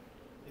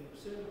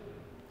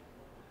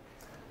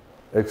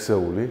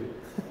 ექვსეული.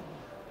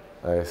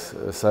 აი ეს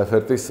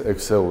საერთის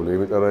ექვსეული,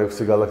 იმიტომ რომ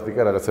ექვსი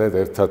გალაქტიკა რაღაცნაირად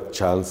ერთად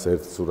ჩანს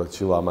ერთ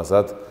სურათში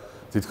ლამაზად,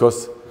 თითქოს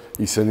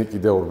ისინი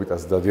კიდე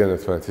ორბიტაზე დადიან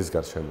ერთმანეთის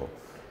გარშემო.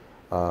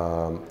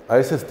 აი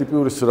ესეთ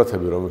ტიპიური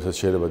სურათები, რომელსაც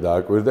შეიძლება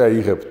დააკვირდე,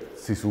 აიღებ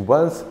ცის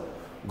უბანს,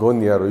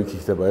 გონია რომ იქ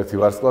იქნება ერთი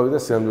ვარსკვლავი და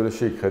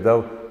სიამდვილეში იქ ხედავ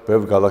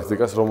ბევრ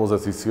გალაქტიკას,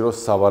 რომელზეც იცი რომ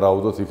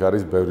სავარაუდოდ იქ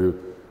არის ბევრი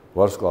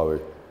ვარსკვლავი.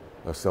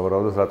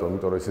 სავარაუდოდ რატომ?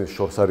 იმიტომ რომ ისინი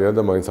შორს არიან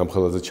და მაინც ამ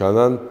ხელაზე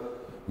ჩანან.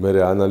 მე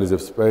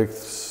ანალიზებ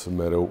სპექტრს,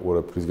 მე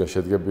უყურებ რისგან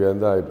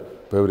შედგებიან და აი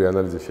ბევრი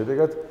ანალიზის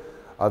შედეგად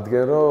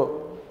ადგენ რომ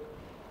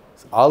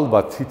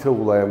ალბათ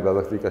თითოეულ აი ამ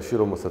გალაქტიკაში,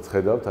 რომელსაც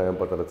ხედავთ აი ამ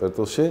პატარა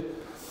წერტილში,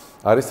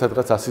 არის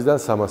სადღაც 100-დან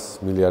 300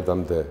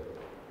 მილიარდამდე.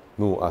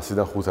 ნუ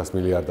 100-დან 500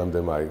 მილიარდამდე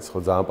მაინც,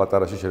 ხო, ძალიან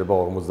პატარაში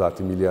შეიძლება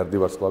 50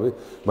 მილიარდი ვარსკვლავი.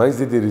 მაინც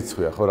დიდი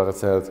რიცხვია, ხო,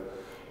 რაღაცნაირად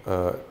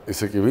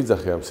ისე კი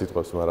ვიძახი ამ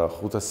სიტყვებს, მაგრამ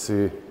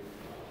 500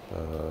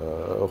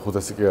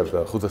 კი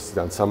არა,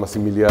 500-დან 300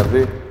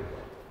 მილიარდი.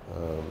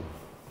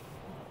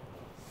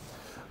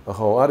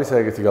 ხო, არის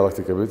ეგეთი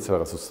გალაქტიკებიც,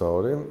 რაღაც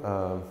უცნაური.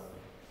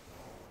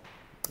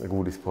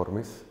 გულის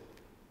ფორმის.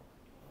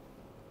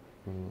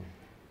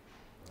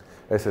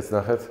 ესეც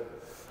ნახეთ.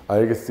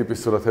 აი ეგეთი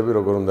ტიპის სურათები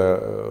როგორ უნდა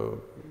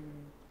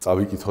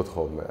წავიკითხოთ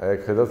ხოლმე. აი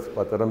ეგ ხედავთ,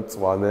 პატარა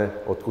მწვანე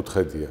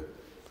ოთხკუთხედია.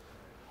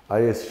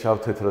 აი ეს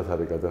შავ-თეთრად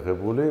არის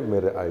გადაღებული,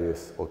 მერე აი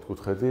ეს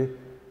ოთხკუთხედი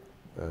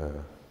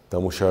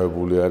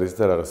დამუშავებული არის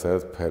და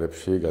რაღაცნაირად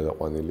ფერებში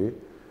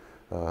გადაყვანილი.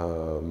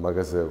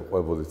 მაგაზე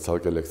ყვებოდით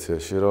ცალკე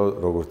ლექციაში, რომ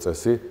როგორც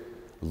წესი,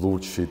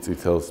 ლურჯში,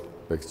 წითელ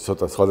სპექტრში,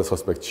 ცოტა სხვადასხვა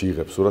სპექტრში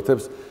იღებს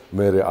სურათებს,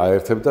 მერე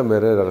აერთებ და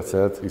მერე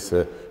რაღაცნაირად ისე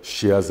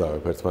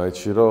შეაზავებ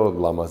ერთმანეთში,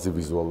 რომ ლამაზი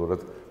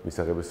ვიზუალურად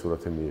მისაღების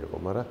სურათი მიიღო,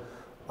 მაგრამ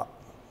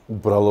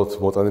უბრალოდ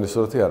მოტანილი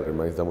სურათი არ არის,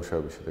 მაინც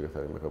დამუშავების შედეგად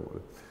არის მიღებული.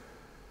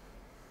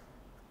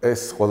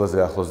 ეს ყველაზე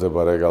ახლოს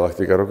მდებარე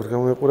გალაქტიკა როგორ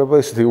გამოიყურება,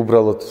 ისეთი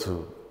უბრალოდ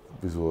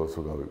ვიზუალურად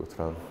რო გავიგოთ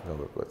რა,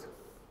 გამოვიყვეთ.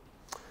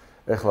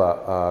 ეხლა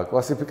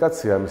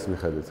კლასიფიკაცია ამის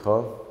მიხედვით, ხო?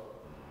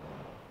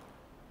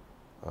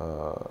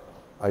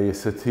 აი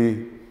ესეთი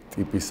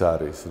ტიპის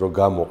არის, რომ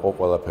გამოყო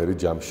ყველაფერი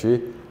ჯამში,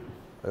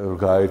 რომ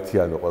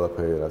გააერთიანო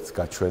ყველაფერი რაც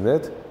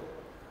გაჩვენეთ.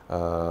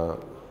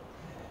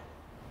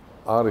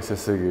 არის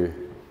ესე იგი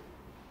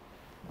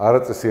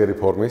არაწესიერი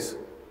ფორმის.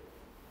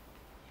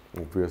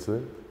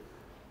 უბრალოდ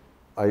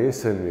აი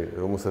ესენი,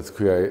 რომელსაც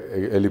ქვია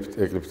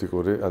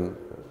ეკლიპტიკური, ან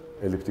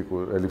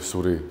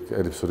ელიფსური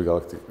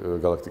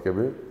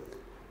გალაქტიკები.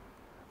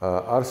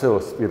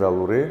 არსებობს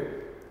სპირალური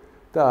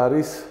და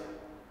არის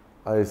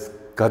აი ეს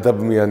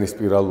გადაბმიანი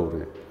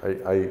სპირალური.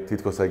 აი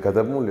თითქოს აი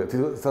გადაბმულია,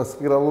 თითქოს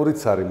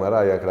სპირალურიც არის, მაგრამ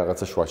აი აქ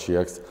რაღაცა შვაში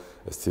აქვს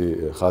ესეთი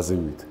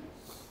ხაზივით.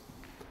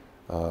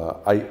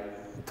 აი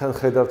თან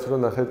ხედავთ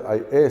რომ ნახეთ, აი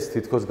ეს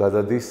თითქოს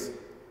გადადის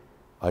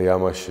აი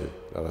ამაში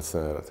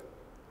რაღაცნაირად.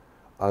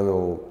 ანუ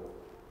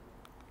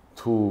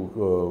თუ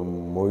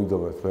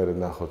მოინდომეთ მე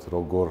ნახოთ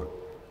როგორ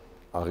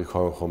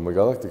აღიქვამენ ხოლმე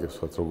გალაქტიკებს,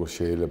 ვთქვათ როგორ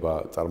შეიძლება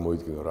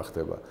წარმოიდგინო რა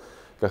ხდება.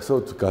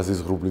 გახსოვთ გაზის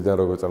ღრუბლიდან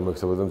როგორ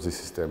წარმოიქცევოდა მზის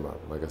სისტემა,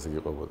 მაგაზე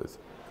გიყვებოდეთ.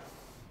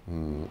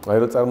 აი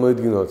რომ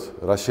წარმოიდგინოთ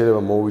რა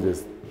შეიძლება მოვიდეს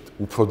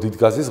უფრო დიდ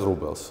გაზის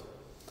ღრუბელს.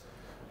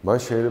 მან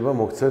შეიძლება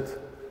მოგცეთ,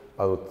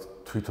 ანუ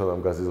თვითონ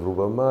ამ გაზის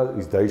ღრუბელმა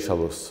ის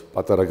დაიშალოს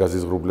პატარა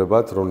გაზის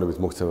ღრუბლებად, რომლებიც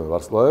მოგცემენ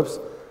ვარსკვლავებს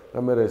და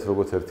მე ეს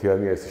როგორც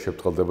ერთიანია ეს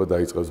შებრტყელდება და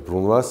იწყებს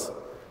ბრუნვას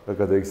და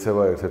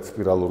გადაიქცევა ერთ-ერთ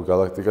სპირალურ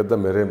გალაქტიკად და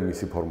მე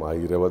მისი ფორმა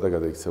აირევა და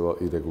გადაიქცევა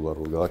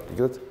ირეგულარულ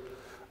გალაქტიკად.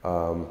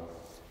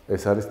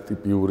 ეს არის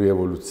ტიპიური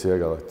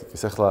ევოლუცია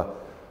გალაქტიკის. ახლა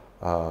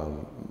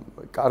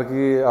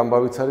კარგი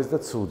ამბავიც არის და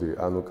ცუდი.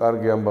 ანუ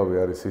კარგი ამბავი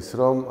არის ის,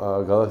 რომ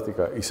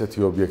გალაქტიკა ისეთი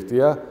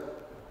ობიექტია,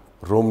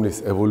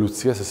 რომლის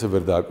ევოლუციას ესე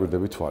ვერ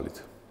დააკვირდები თვალით.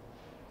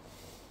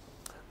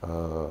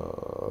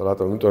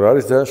 რატომ? იმიტომ რომ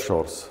არის ძალიან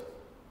შორს.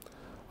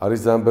 არის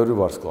ძალიან ბევრი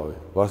ვარსკვლავი.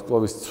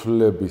 ვარსკვლავის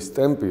ცვლილების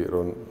ტემპი,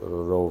 რომ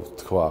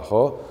თქვა,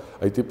 ხო?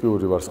 აი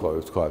ტიპიური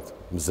ვარსკვლავი ვთქვათ,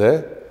 მზე,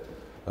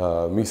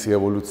 მისი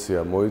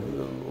ევოლუცია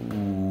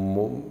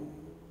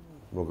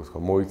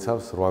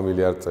მოიცავს 8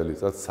 მილიარდ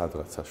წელიწადს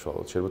სადღაც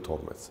საშუალოდ, შეიძლება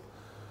 12-ს.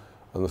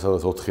 ანუ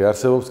სადაც 4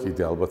 არსებობს,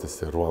 კიდე ალბათ ეს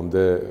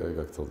 8-მდე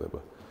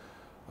გაგრძელდება.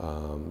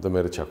 და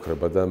მე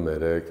ჩაქრება და მე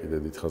კიდე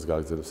დიდხანს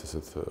გააგრძელებს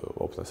ესეთ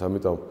ოპნას.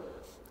 ამიტომ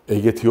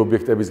ეგეთი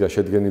ობიექტებისგან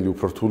შედგენილი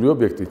უფრო რთული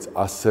ობიექტიც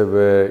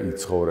ასევე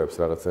იცხოვრებს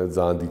რაღაცნაირად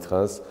ძალიან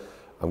დიდხანს,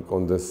 ამ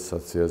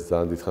კონდენსაციას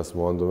ძალიან დიდხანს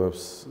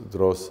მოანდომებს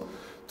დროს,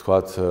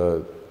 თქვათ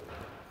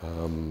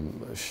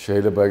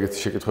შეიძლება ეგეთი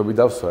შეკითხვები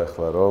დავსვა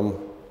ახლა, რომ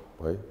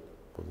აი,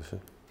 ბოდიში.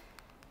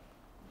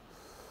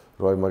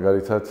 რომ აი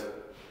მაგალითად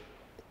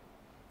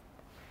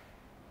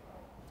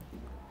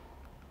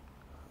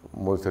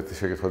მოდით ერთი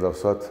შეკითხვა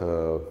დავსვათ,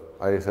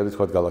 აი ეს არის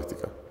თქვათ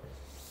გალაქტიკა.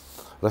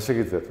 რა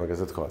შეგიძლიათ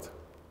მაგაზე თქვათ?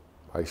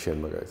 აი შენ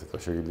მაგალითად, რა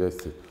შეგიძლია ეს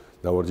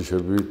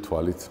ნავარჯიშები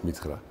თვალით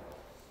მითხრა?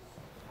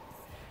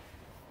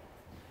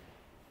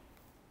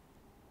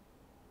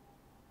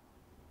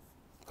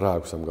 რა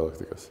აქვს ამ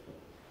გალაქტიკას?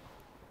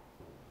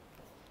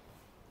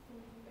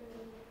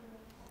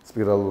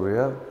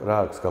 სპირალურია, რა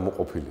აქვს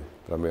გამოყოფილი?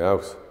 რამე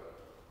აქვს?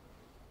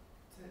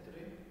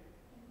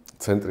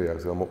 ცენტრი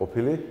აქვს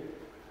გამოყოფილი.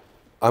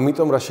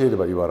 ამიტომ რა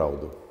შეიძლება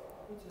ივარაუდო?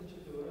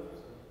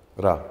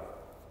 რა?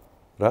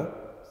 რა?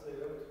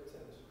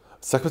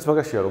 საქმეც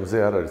მაგაშია, რომ მზე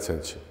არ არის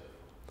ცენტრში.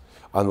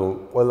 ანუ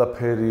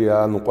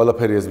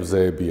ყველაფერი ეს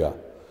მზეებია.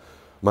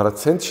 მაგრამ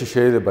ცენტრში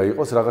შეიძლება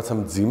იყოს რაღაცა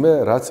მძიმე,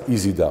 რაც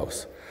იზიდავს.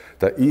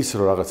 და ის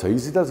რომ რაღაცა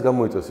იზიდავს,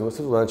 გამოიწვევს იმას,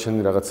 რომ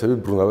დანარჩენი რაღაცები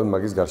ბრუნავენ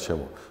მაგის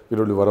გარშემო.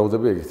 პირველი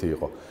ვარაუდები ეგეთი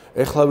იყო.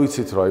 ეხლა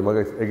ვიცით, რომ აი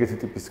მაგალითად ეგეთი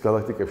ტიპის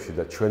გალაქტიკებში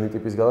და ჩვენი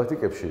ტიპის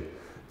გალაქტიკებში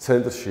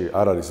ცენტრში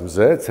არ არის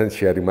მზე,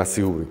 ცენტრში არის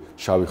მასიური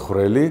შავი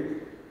ხვრელი,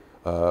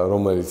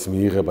 რომელიც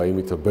მიიღება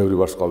იმით, რომ ბევრი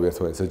ვარსკვლავი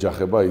ერთმანეთს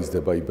ეჯახება,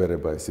 იზრდება,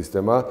 იბერება ეს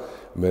სისტემა,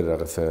 მე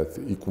რაღაცნაირად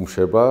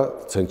იკუმშება,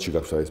 ცენტრში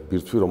გაქვს ეს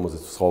ბირთვი,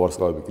 რომელზეც სხვა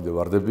ვარსკვლავები კიდევ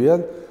ვარდებიან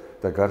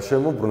და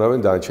გარშემო ბრუნავენ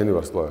დანარჩენი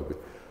ვარსკვლავები.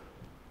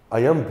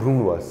 აი ამ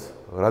ბრუნვას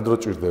რა დრო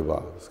ჭირდება?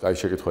 კაი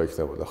შეკითხვა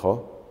იქნებოდა, ხო?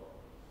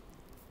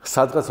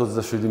 სადღაც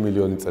 27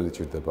 მილიონი წელი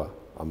ჭირდება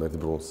ამ ერთ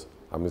ბრუნს,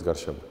 ამის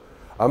გარშემო.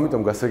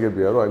 ამიტომ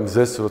გასაგებია, რომ აი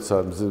მზეს როცა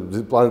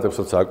პლანეტებს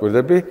როცა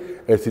აკვირდები,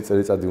 1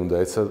 წელიწადი უნდა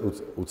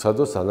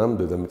უცადო, სანამ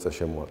დედამიწა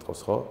შემოარტყოს,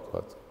 ხო?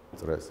 თქვათ,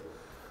 წრეს.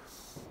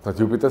 და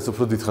იუპიტერს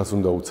უფრო დიდხანს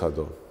უნდა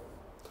უცადო.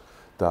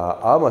 და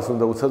ამას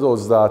უნდა უცადო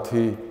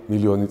 30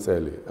 მილიონი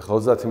წელი.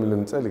 ახლა 30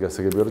 მილიონი წელი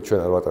გასაგებია, რომ ჩვენ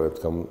არ ვატარებთ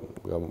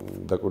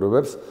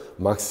დაკვირვებებს,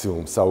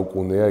 მაქსიმუმ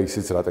საუკუნეა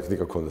ისიც რა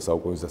ტექნიკა ქონდა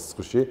საუკუნის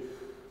დასაწყისში,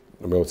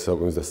 მე 20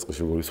 საუკუნის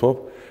დასაწყისში გულისხმობ,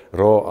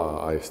 რომ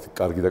აი ეს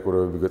კარგი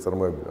დაკვირვებები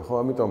გეწარმოებინა, ხო?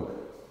 ამიტომ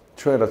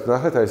ჩვენ რაც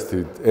ნახეთ, აი ეს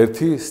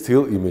ერთი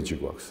still image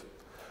გვაქვს.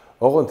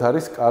 ოღონდ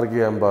არის კარგი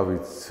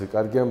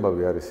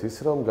ამბავი არის ის,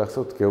 რომ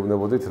გახსოვთ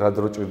გეუბნებოდით რა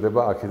დრო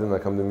ჭირდება აქედან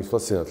აქამდე მისვლა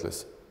სინათლეს.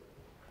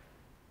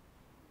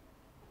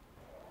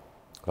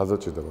 რა დრო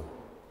ჭირდება?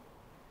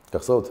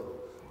 გახსოვთ?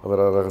 აბა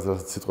რაღაცა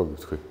სიტყვები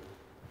ვთქვი.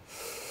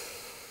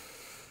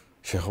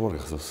 შენ ხომ არ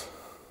გახსოვს?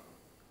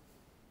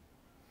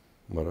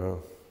 მაგრამ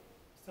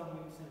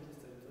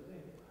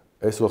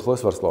ეს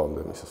უახლოეს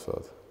ვარსკვლავამდე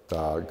მისვლად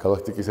და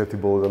გალაქტიკის ერთი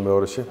ბოლო და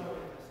მეორეში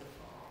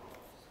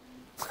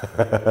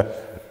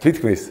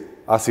თითქმის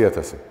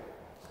 100,000.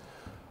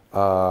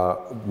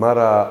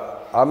 მაგრამ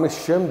ამის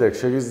შემდეგ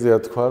შეგიძლია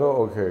თქვა, რომ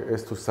ოკეი,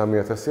 ეს თუ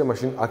 3,000-ია,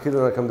 მაშინ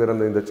აქედან აქამდე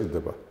რამდენი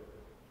დაჭირდება?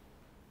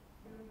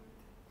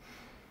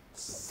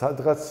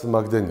 სადღაც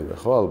მაგდენივე,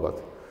 ხო, ალბათ.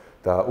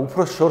 და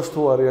უფრო შორს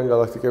თუ არიან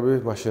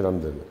გალაქტიკები, მაშინ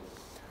რამდენი.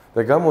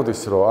 და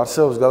გამოდის, რომ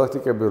არსებობს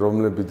გალაქტიკები,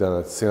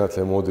 რომლებიდანაც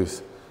სინათლე მოდის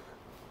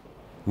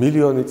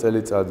მილიონი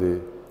წელიწადი,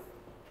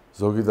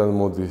 ზოგიდან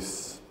მოდის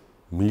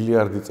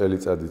მილიარდი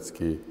წელიწადიც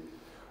კი.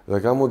 და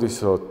გამოდის,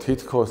 რომ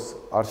თითქოს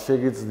არ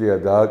შეგიძლია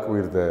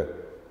დააკვირდე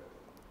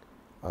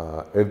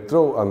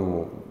ერთდრო ანუ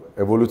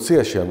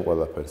ევოლუციაში ამ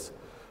ყველაფერს.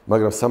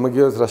 მაგრამ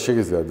სამაგიეროდ რა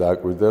შეგიძლია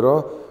დააკვირდე, რომ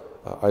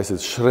აი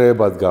ესეთ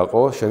შრეებად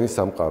გაყო შენი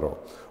სამყარო.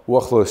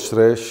 უახლოეს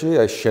შრეებში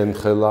აი შენ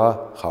ხელა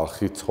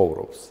ხალხი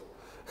ცხოვრობს.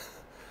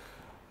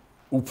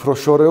 უფრო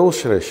შორეულ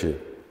შრეში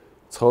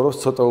ცხოვრობს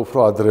ცოტა უფრო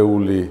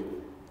ადრეული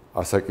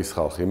ასაკის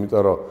ხალხი,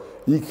 იმიტომ რომ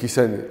იქ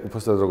ისინი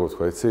უბრალოდ როგორ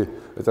თქვა, იცი?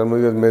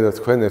 წარმოვიდგინეთ მე და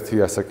თქვენ ერთი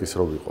ასაკის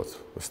რო ვიყოთ,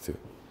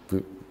 ვთქვი,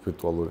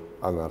 ვირტუალური,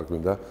 ან არ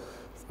გვინდა.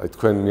 აი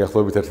თქვენ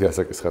მიახლოებით ერთი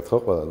ასაკის ხართ, ხო,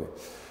 ყველანი?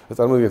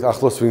 წარმოვიდგინეთ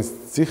ახლოს ვინც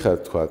ციხა,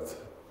 თქვა,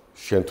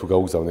 შენ თუ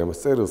გაუგზავნე ამას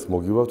წერილს,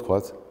 მოგივა, თქვა,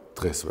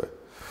 დღესვე.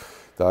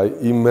 და აი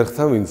იმ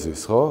მერხთან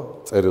ვინცის, ხო?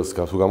 წერილს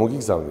თუ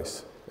გამოგიგზავნის,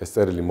 ეს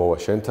წერილი მოვა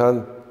შენთან,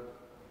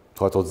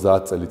 თქვა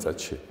 30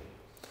 წელიწადში.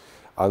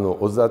 ანუ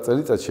 30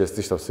 წელიწადში ეს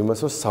ნიშნავს იმას,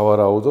 რომ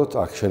სავარაუდოდ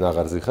აქ შენ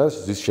აღარ ზიხარ,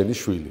 ზის შენი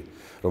შვილი,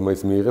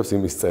 რომელიც მიიღებს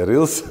იმის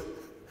წერილს,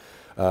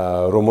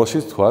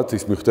 რომელშიც თქვა,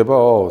 ის მიხვდება,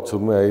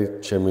 თურმე აი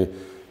ჩემი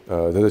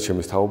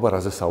დედაჩემის თაობა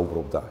რაზე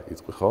საუბრობდა,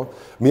 იტყვი, ხო?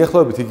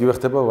 მიახლოებით იგივე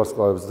ხდება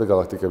ვარსკვლავებზე და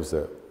გალაქტიკებზე.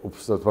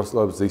 უბრალოდ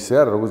ვარსკვლავებზე ისე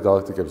არა, როგორც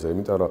გალაქტიკებზე,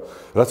 იმიტომ რომ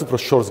რაც უფრო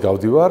შორს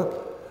გავდივარ,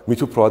 მით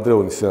უფრო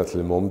ადრეული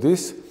სინათლე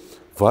მომდის,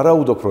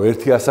 ვარაუდობ, რომ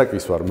ერთი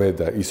ასაკის ვარ მე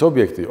და ის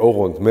ობიექტი,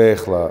 ოღონდ მე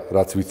ახლა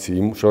რაც ვიცი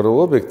იმ შორეულ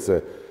ობიექტზე,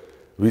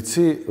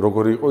 ვიცი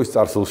როგორი იყო ის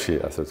წარსულში,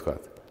 ასე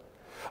ვთქვათ.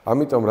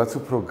 ამიტომ რაც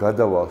უფრო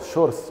გადავალ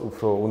შორს,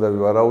 უფრო უნდა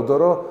ვივარაუდო,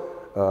 რომ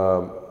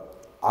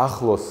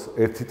ახლოს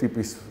ერთი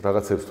ტიპის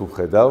რაღაცებს თუ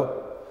ვხედავ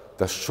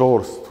და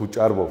შორს თუ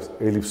ჭარბობს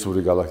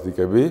ელიფსური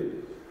გალაქტიკები,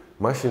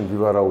 მაშინ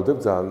ვივარაუდებ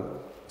ძალიან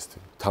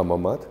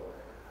თამამად,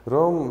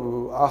 რომ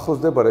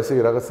ახლოსდება ესე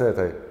იგი რაღაცნაირად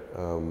აი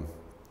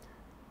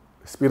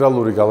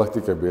სპირალური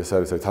გალაქტიკები, ეს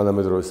არის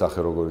თანამედროვე სახე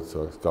როგორიც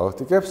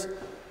გალაქტიკებს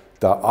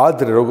და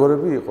ადრე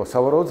როგორები იყო,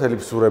 სავარაუდოდ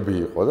ელიფსურები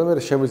იყო და მე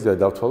შემიძლია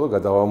დავთვალო,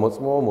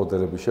 გადავამოწმო,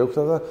 მოდელები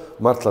შევქმნა და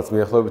მართლაც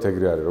მიახლოებით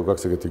ეგრე არის, რომ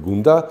გაქვს ეგეთი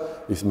გუნდა,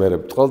 ის მერე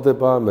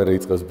ბრტყელდება, მერე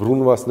იწყებს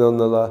ბრუნვას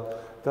ნელ-ნელა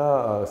და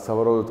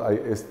სავარაუდოდ აი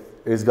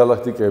ეს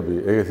გალაქტიკები,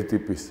 ეგეთი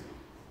ტიპის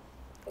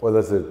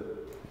ყველაზე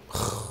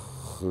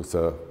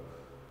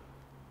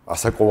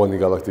ასაკოვანი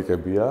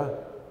გალაქტიკებია.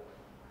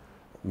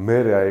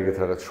 მერე აი ეგეთ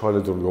რაღაც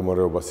შუალედურ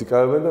მდგომარეობას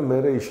იკავებენ და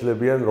მერე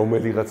იშლებიან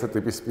რომელიღაცა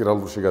ტიპის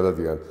სპირალურში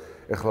გადადიან.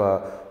 ეხლა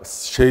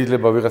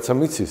შეიძლება ვიღაცა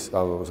მიცის,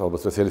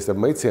 ალბათ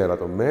სპეციალისტებმა იციან,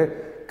 რატომ მე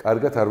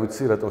კარგად არ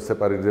ვიცი, რატომ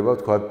სეპარირდება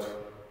თქვათ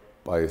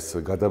აი ეს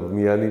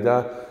გადაბმიანი და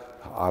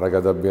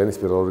არაგადაბმიანი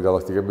სპირალური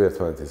გალაქტიკები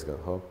ერთმანეთისგან,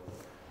 ხო?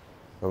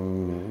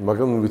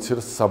 მაგრამ ვიცი,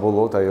 რომ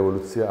საბოლოოდ აი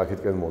ევოლუცია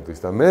აქეთკენ მოდის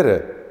და მერე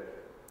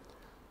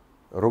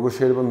როგორ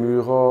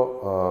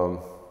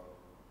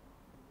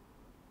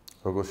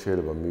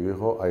შეიძლება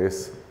მივიღო აი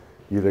ეს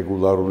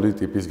ირეგულარული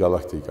ტიპის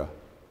გალაქტიკა.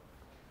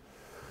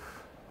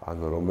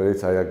 ანუ რომელიც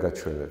აი აქ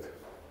გაჩვენეთ.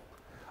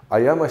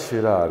 აი ამაში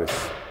რა არის?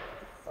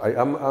 აი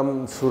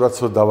ამ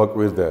სურათს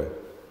დავაკვირდე,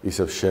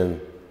 ისევ შენ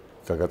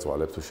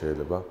გაგაწვალებ თუ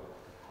შეიძლება.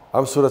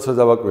 ამ სურათს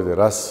დავაკვირდე,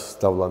 რას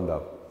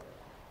დავლანდავ?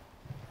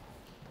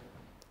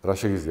 რა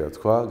შეგიძლია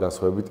თქვა,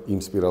 განსხვავებით იმ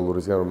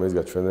სპირალურისგან, რომელიც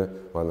გაჩვენე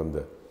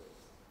მანამდე.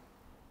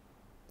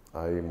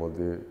 აი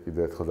მოდი კიდე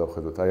ერთხელ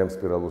დავხედოთ, აი ამ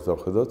სპირალურს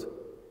დავხედოთ.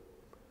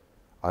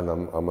 ან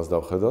ამას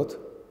დავხედოთ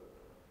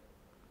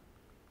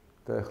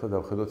და ახლა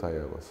დავხედოთ აი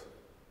ამას.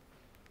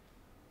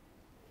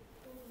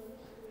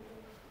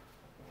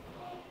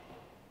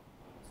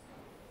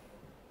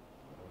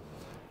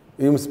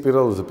 იმ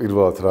სპირალურზე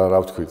პირველად რა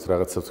ვთქვით,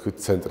 რაღაცა ვთქვით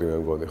ცენტრი მე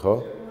მგონი, ხო?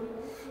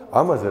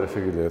 ამაზე რა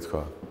შეგიძლია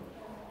თქვა?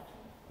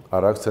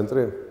 არ აქვს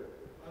ცენტრი?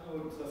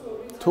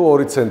 თუ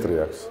ორი ცენტრი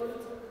აქვს.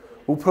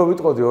 უფრო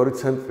ვიტყოდი ორი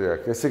ცენტრი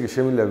აქვს. ესე იგი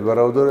შემიძლია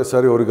ვივარაუდო, ეს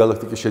არის ორი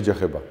გალაქტიკის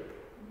შეჯახება.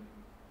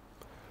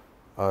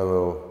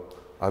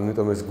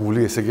 ამიტომ ეს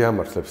გული ესე იგი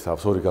ამართლებს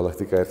თავს, ორი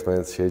გალაქტიკა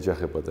ერთმანეთს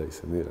შეეჯახება და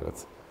ისინი რაღაც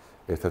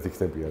ერთად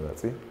იქნებიან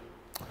ნაწი.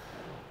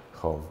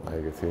 ხო, აი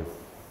ეგეთი.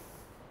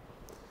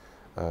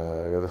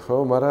 ხო,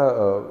 მაგრამ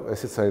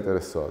ესეც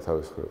საინტერესოა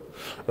თავის მხრივ.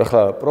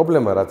 ახლა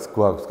პრობლემა რაც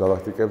გვაქვს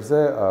გალაქტიკებზე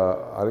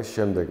არის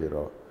შემდეგი,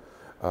 რომ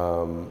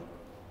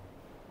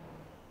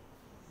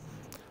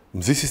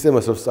მზის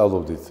სისტემას რო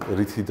სწავლობდით,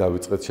 რითი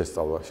დავიწყეთ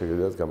შესწავლა,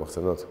 შეგიძლიათ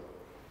გამახსენოთ?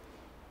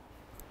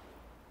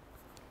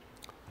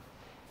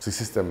 მზის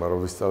სისტემა რო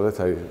ვისწავლეთ,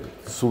 აი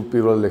სულ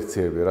პირველი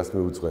ლექციები რას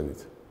მივუძღვენით?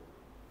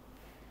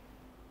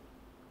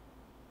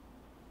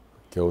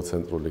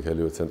 გეოცენტრული,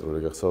 ჰელიოცენტრული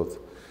გახსოვთ?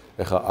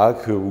 ეხლა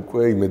აქ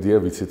უკვე იმედია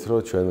ვიცით, რომ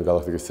ჩვენ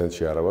გალაქტიკის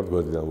ცენტრში არა ვართ,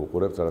 გვერდიდან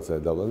ვუყურებთ, რაღაცა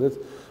დავლანდეთ,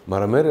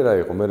 მაგრამ მე რა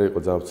იყო? მე იყო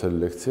ძალიან ვრცელი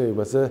ლექცია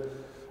იმაზე,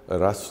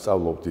 რას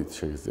ვსწავლობდით,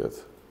 შეგიძლიათ?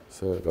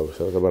 ესე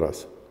გავიხსენოთ, აბა რას?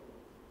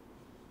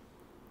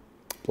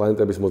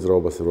 პლანეტების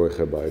მოძრაობას რო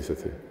ეხება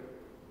ესეთი.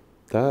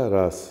 და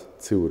რას?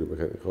 ციური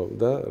მექანიკა, ხო?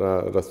 და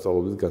რას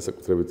ვსწავლობდით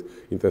განსაკუთრებით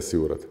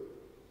ინტენსიურად?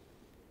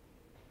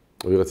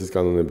 ვიღაცის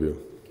კანონებიო.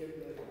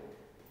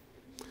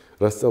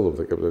 რას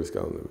სწავლობდა კეპლერის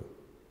კანონები?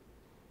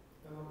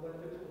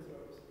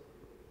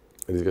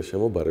 მზის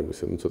გარშემო ბარემის,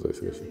 ну ცოტა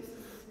ისე გარშემო.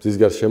 მზის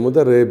გარშემო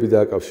და რეები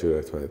დააკავშირა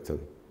ერთმანეთთან,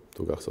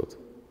 თუ გახსოვთ.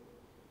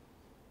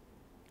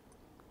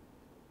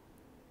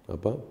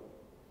 აბა.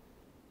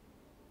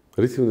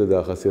 რითი უნდა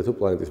დაახასიათო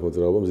პლანეტის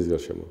მოძრაობა მზის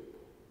გარშემო?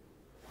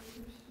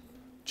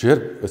 ჯერ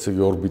ესე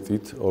იგი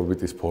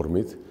ორბიტის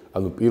ფორმით,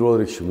 ანუ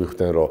პირველ რიგში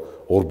მივხვდნენ, რომ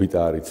ორბიტა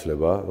არ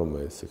იცლება,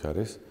 რომელიც იქ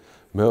არის.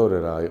 მეორე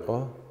რა იყო?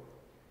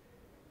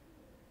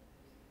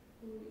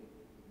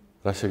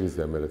 რა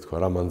შეგიძლია მე თქვა,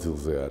 რა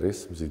მანძილზე არის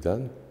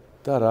მზიდან?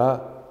 და რა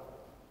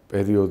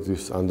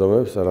პერიოდის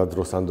ანდომებს, რა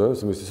დროს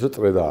ანდომებს იმისთვის, რომ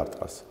წრე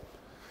დაარტყას.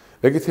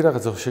 ეგეთი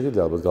რაღაცა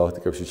შეგიძლია ალბათ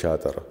გალაქტიკებში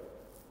ჩაატარა.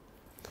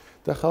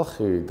 და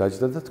ხალხი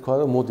დაჯდა და თქვა,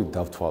 რომ მოდით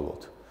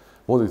დავთვალოთ.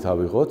 მოდით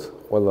ავიღოთ,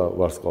 ყველა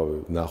ვარსკვლავი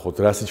ნახოთ,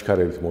 რა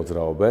სიჩქარეებით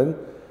მოძრაობენ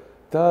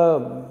და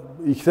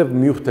იქნებ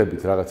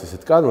მივხვდებით რაღაც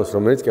ისეთ კანონს,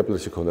 რომელიც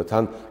კეპლერში ჰქონდა.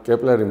 თან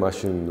კეპლერი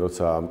მაშინ,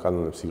 როცა ამ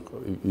კანონებს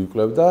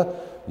იკვლევდა,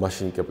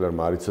 მაშინ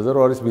კეპლერმა არ იცოდა,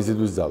 რომ არის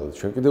მიზიდვის ძალა.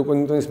 ჩვენ კიდევ უკვე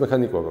ნიუტონის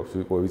მექანიკა გვაქვს,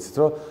 უკვე ვიცით,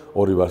 რომ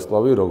ორი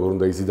ვარსკვლავი როგორ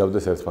უნდა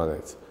იზიდავდეს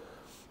ერთმანეთს.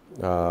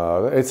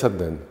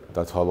 ეცადნენ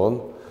დათვალონ,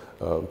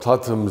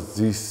 თათ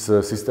მზის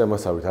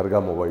სისტემასავით არ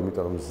გამოვა,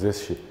 იმიტომ რომ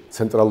მზეში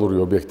ცენტრალური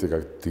ობიექტი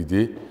გაქვს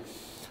დიდი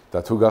და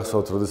თუ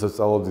გახსოვთ, როდესაც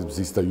სწავლობდით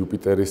მზის და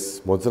იუპიტერის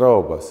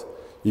მოძრაობას,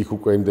 იქ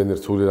უკვე იმდენი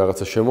რთული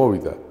რაღაცა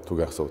შემოვიდა, თუ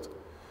გახსოვთ,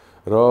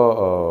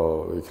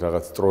 რომ იქ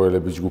რაღაც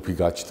ტროელების ჯგუფი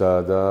გაჩნდა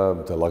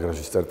და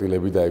ლაგრანჟის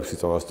წერტილები და 6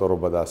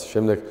 წონასწორობა და ასე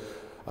შემდეგ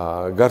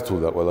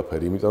გართულდა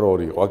ყველაფერი, იმიტომ რომ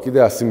ორი იყო. აქ კიდე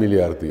 100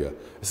 მილიარდია.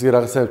 ესე იგი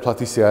რაღაცა თვათ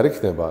ისე არ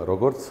იქნება,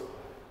 როგორც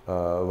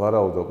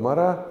ვარაუდობ,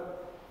 მაგრამ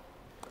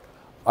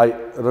აი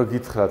რა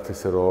გითხრათ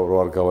ესე რომ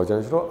არ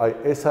გავაჯანჯრო, აი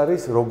ეს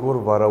არის როგორ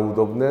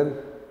ვარაუდობდნენ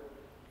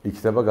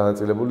იქნება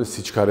განაწილებული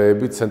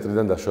სიჩქარეები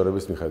ცენტრიდან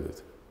დაშორების მიხედვით.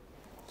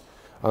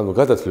 ანუ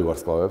გადათვლი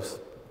ვარსკვლავებს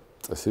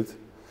წესით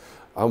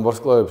ამ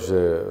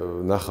ვარსკვლავებში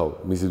ნახავ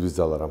მიზიდვის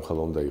ძალა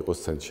რამხელა უნდა იყოს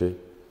ცენტრში,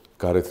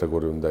 გარეთ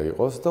როგორი უნდა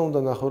იყოს და უნდა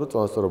ნახავ რომ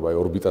წონასწორობა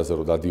ორბიტაზე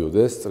რომ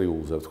დადიოდეს,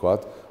 წრიულზე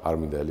ვთქვათ, არ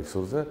მინდა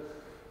ელიფსურზე.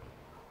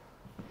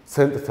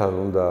 ცენტრთან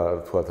უნდა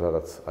ვთქვათ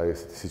რაღაც აი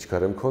ესეთი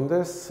სიჩქარე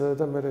მქონდეს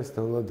და მე ეს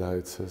უნდა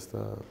დაეცეს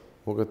და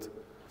მოგეთ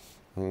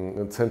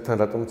ცენტრთან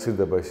რატომ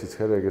მცირდება ეს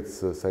სიჩქარე, ეგეც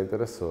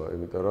საინტერესოა,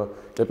 იმიტომ რომ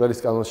კეპლერის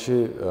კანონში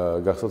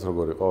გახსოვთ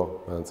როგორ იყო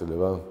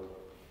განაწილება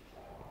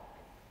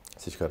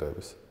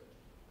სიჩქარეების.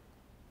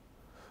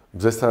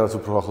 მზესთანაც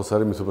უფრო ახლოს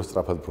არის, მით უფრო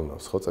სწრაფად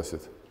ბრუნავს, ხო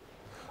წესით.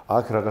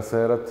 აქ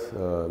რაღაცაერად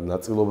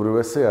ნაწილობრივ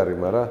ესე არის,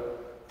 მაგრამ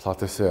ფლათ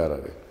ესე არ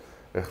არის.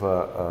 ეხლა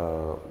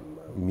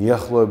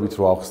მიახლოებით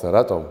რო ახსნა,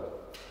 რატომ?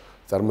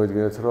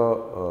 წარმოიდგინეთ, რომ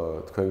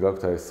თქვენ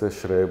გაქვთ აი ესე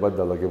შრეებად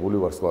დალაგებული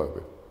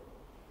ვარსკვლავები.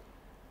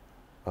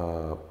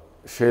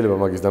 შეიძლება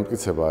მაგის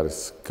დამტკიცება არის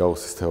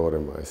გაუსის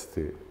თეორემა,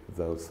 ესეთი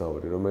ძალიან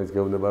უცნაური, რომელიც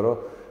გეუბნება, რომ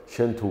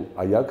შენ თუ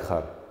აი აქ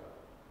ხარ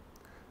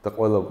და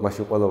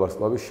მაშინ ყველა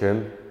ვარსკვლავი შენ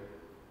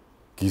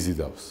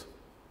გიზიდავს.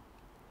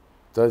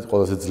 და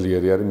ყველაზე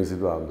ძლიერი არის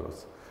მიზიდვა ამ დროს.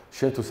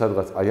 შენ თუ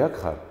სადღაც აი აქ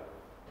ხარ,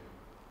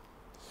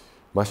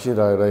 მაშინ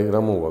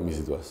რა მოვა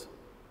მიზიდვას?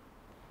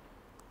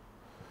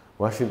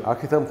 მაშინ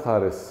აქეთ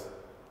ამხარეს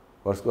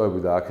ვარსკვლავები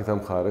და აქეთ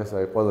ამხარეს,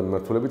 აი ყველა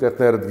მიმართულებით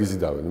ერთნაირად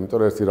გიზიდავენ, იმიტომ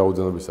რომ ერთი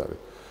რაოდენობის არის.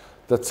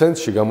 და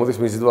ცენტრში გამოდის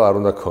მიზიდვა არ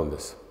უნდა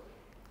გქონდეს.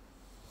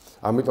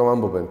 ამიტომ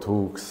ამბობენ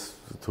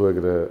თუ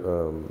ეგრე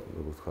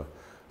როგორ ვთქვა,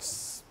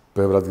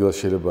 ბევრ ადგილას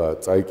შეიძლება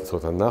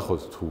წაიკითხოთ ან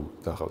ნახოთ თუ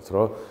ნახავთ,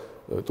 რომ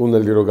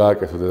ტუნელი რო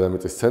გააკეთო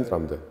დედამიწის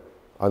ცენტრამდე,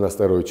 ან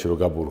ასტეროიდში რო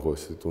გაბურღო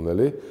ეს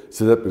ტუნელი,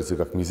 ზედაპირზე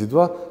გაქვს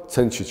მიზიდვა,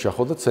 ცენტრში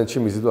ჩახო და ცენტრში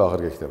მიზიდვა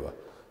აღარ გექნება.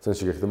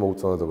 ცენტრში გექნება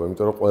უწონადობა,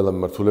 იმიტომ რომ ყველა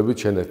მიმართულებით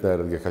შენ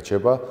ერთნაირად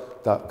გეკაჩება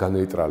და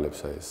განეიტრალებს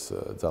ეს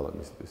ძალა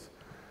მიზიდვის.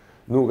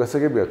 ნუ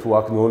გასაგებია თუ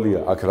აქ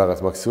 0-ია, აქ რაღაც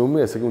მაქსიმუმი,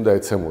 ესე იგი უნდა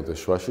ეცემოდეს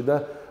შუაში და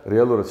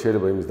რეალურად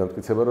შეიძლება იმის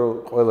დამტკიცება, რომ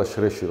ყველა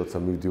შრეში როცა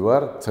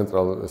მივდივარ,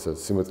 ცენტრალურ ესე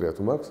სიმეტრია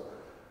თუ მაქვს,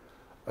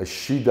 აი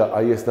შიდა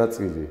აი ეს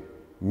ნაწილი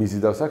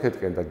მიზიდავს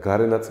აქეთკენ და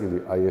გარე ნაწილი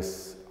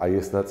აი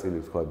ეს ნაწილი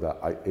ვთქვა და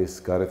აი ეს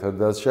გარეთად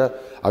დასშა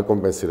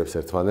აკომპენსირებს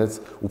ერთმანეთს,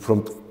 უფრო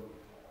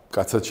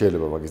კაცად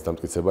შეიძლება მაგის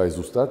დამტკიცება აი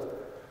ზუსტად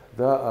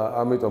და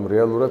ამიტომ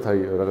რეალურად აი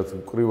რაღაც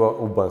მკრივა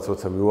უბანს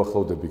როცა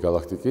მივახლოვდები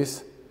გალაქტიკის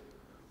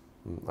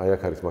აი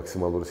აქ არის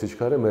მაქსიმალური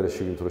სიჩქარე, მე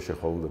შიგნით რო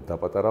შეხვალ უნდა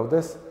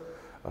დაპატარავდეს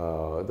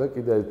და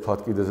კიდე თვათ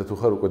კიდეზე თუ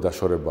ხარ უკვე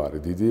დაშორება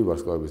არის დიდი,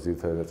 ვარსკვლავების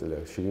ძირითადი ნაწილი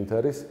აქ შიგნით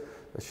არის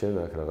და შენ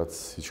აქ რაღაც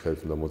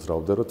სიჩქარით უნდა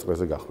მოძრაობდე, რომ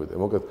წრეზე გახვიდე.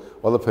 მოკლედ,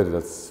 ყველაფერი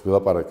რაც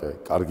ვილაპარაკე,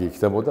 კარგი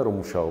იქნებოდა, რომ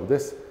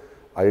მუშაობდეს.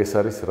 აი ეს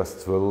არის რაც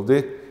ძველოდი,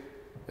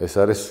 ეს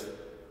არის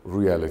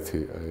reality,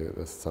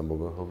 რაც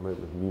ამბობენ ხოლმე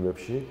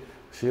მიმებში,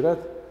 ხშირად.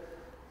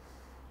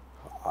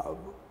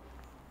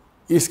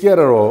 ის კი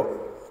არა რომ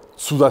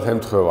ცუდად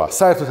ემთხვევა,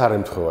 საერთოდ არ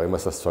ემთხვევა,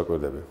 იმასაც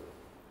ვაკვირდები.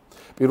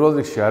 პირველ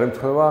რიგში არ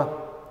ემთხვევა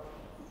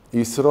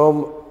ის, რომ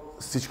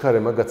სიჩქარე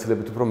მაგ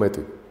გაცილებით უფრო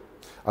მეტი.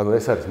 ანუ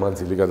ეს არის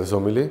მანძილი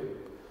გადაზომილი,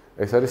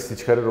 ეს არის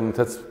სიჩქარე,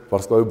 რომელთაც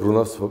ვარსკვლავი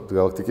ბრუნავს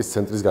გალაქტიკის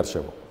ცენტრის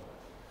გარშემო.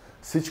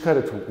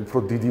 სიჩქარე თუ უფრო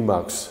დიდი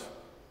მაქვს,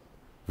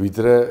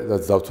 ვიდრე და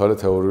დავთვალე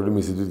თეორიული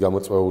მიზიდვით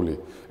გამოწვეული,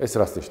 ეს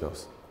რას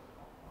ნიშნავს?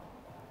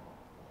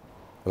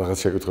 რაღაც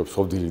შეკითხვებს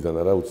ხოვდილიდან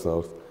არა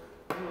უცნაურს.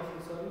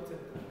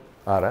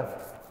 არა.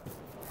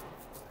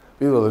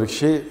 პირველ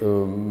რიგში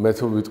მე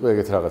თუ ვიტყვი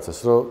ეგეთ რაღაცას,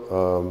 რომ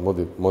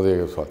მოდი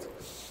ეგრე ვთქვათ.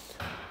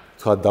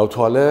 თქვა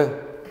დავთვალე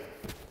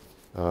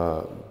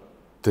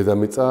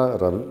დედამიწა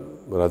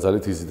რა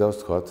ძალით იზიდავს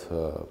თქვათ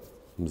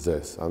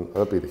მზეს, ან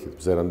რა პირიქით,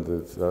 მზე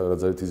რა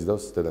ძალით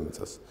იზიდავს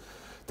დედამიწას.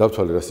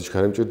 დავთვალე რა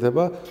სიჩქარე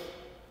მჭირდება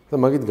და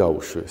მაგით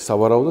გავუშვი.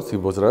 სავარაუდოდ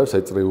იმოძრავებს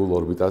აი წრიულ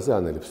ორბიტაზე,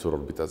 ან ელიფსურ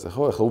ორბიტაზე,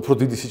 ხო? ეხლა უფრო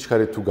დიდი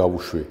სიჩქარით თუ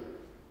გავუშვი.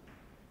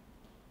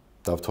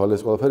 დავთვალე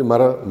ეს ყველაფერი,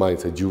 მაგრამ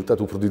მაინც აი ჯიუტად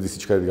უფრო დიდი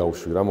სიჩქარით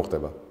გავუშვი, რა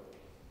მოხდება?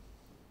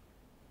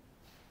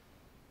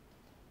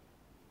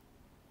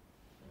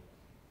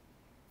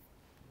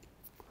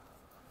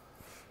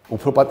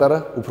 უფრო პატარა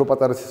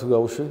თუ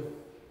გავუშვი?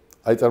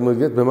 აი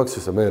წარმოიდგინეთ, მე მაქვს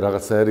ისე, მე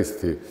რაღაცნაირი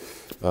ისეთი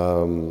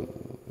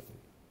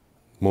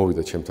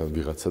მოვიდა ჩემთან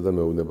ვიღაცა და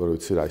მეუბნება, რომ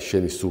იცი რა,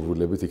 შენი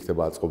სურვილებით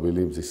იქნება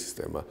აწყობილი მზის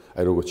სისტემა.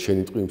 აი როგორც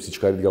შენი ტყვი იმ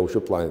სიჩქარით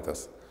გავუშვებ პლანეტას.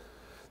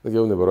 და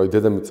გეუბნება, რომ აი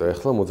დედამიწა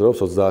ახლა მოძრაობს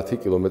 30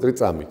 კილომეტრი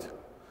წამით.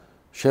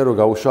 შენ რო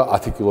გავუშვა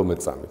 10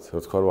 კილომეტრი წამით, რო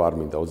თქვა რომ არ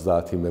მინდა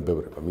 30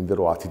 მებევრება, მინდა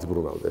რომ 10-ით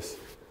ბრუნავდეს.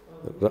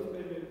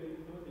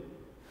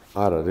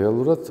 არა,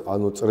 რეალურად,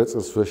 ანუ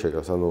წრეწირს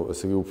ვეშეკავს, ანუ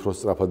ესე იგი უფრო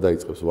სწრაფად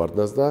დაიწყებს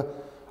ვარდნას და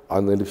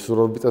ან ელიფსურ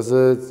ორბიტაზე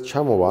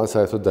ჩამოვა, ან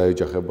საერთოდ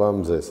დაეჯახება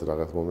მზეს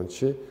რაღაც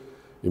მომენტში,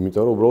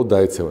 იმიტომ რომ უბრალოდ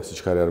დაეცემა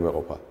სიჩქარე არ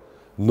მეყოფა.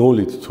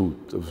 0-ით თუ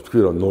თქვი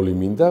რომ 0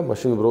 მინდა,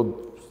 მაშინ უბრალოდ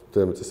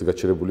დედამიწაზე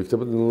გაჩერებული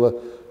იქნება და 0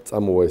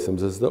 წამოვა ეს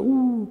მზეს და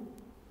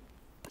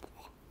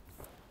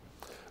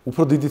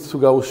უფრო დიდით თუ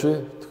გავუშვი,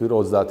 თქვი რომ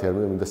 30 არ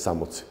მინდა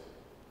 60.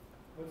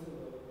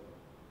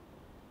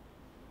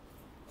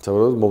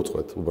 საერთოდ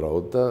მოვწყვეთ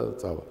უბრალოდ და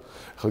წავა.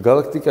 ხა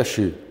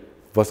გალაქტიკაში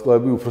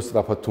ვარსკვლავები უფრო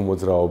სწრაფად თუ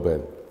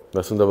მოძრაობენ,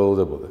 რას უნდა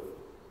ველოდებოდე?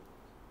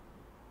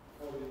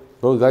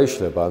 რომ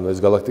გაიშლება, ანუ ეს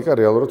გალაქტიკა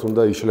რეალურად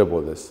უნდა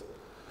იშლებოდეს.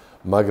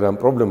 მაგრამ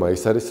პრობლემა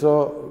ის არის,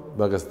 რომ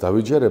მაგას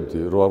დავიჯერებდი,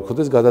 რომ არ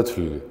მქონდეს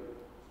გადათვლილი.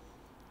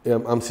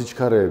 ამ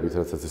სიჩქარეებით,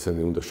 რაცაც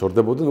ესენი უნდა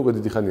შორდებოდნენ, უკვე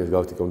დიდი ხანია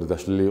გალაქტიკა უნდა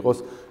დაშლილი იყოს,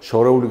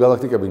 შორეული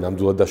გალაქტიკები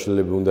ნამდვილად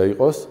დაშლილები უნდა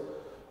იყოს,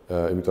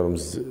 იმიტომ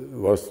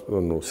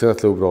რომ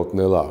სინათლე უბრალოდ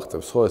ნელა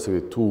აღწევს, ხო, ესე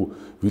იგი თუ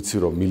ვიცი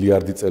რომ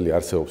მილიარდი წელი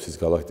არსებობს ის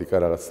გალაქტიკა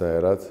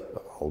რაღაცნაირად,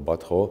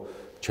 ალბათ ხო,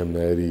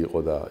 ჩემნაირი იყო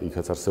და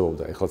იქაც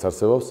არსებობდა, ეხლაც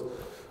არსებობს,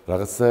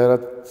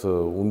 რაღაცნაირად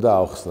უნდა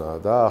ახსნა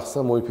და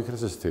ახსნა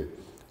მოიფიქრეს ესეთი,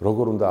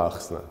 როგორ უნდა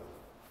ახსნა.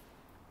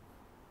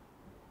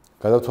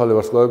 გადავთვალე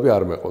ვარსკვლავები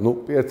არ მეყო. ნუ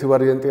ერთი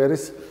ვარიანტი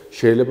არის,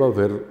 შეიძლება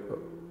ვერ,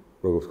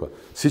 როგორ ვთქვა,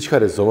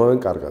 სიჩქარეს ზომავენ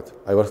კარგად.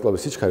 აი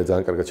ვარსკვლავის სიჩქარე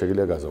ძალიან კარგად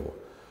შეგიძლია გაზომო.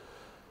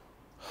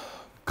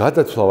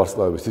 გადაცვლა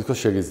ვარსკვლავების თითქოს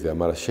შეგიძლია,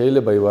 მაგრამ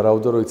შეიძლება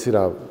ივარაუდო, რომ იცი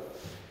რა,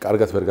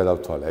 კარგად ვერ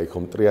გადავთვალე, აი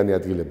ხომ მტრიანი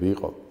ადგილები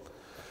იყო.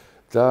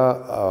 და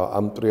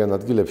ამ მტრიან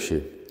ადგილებში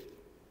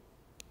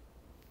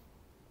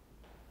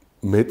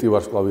მეტი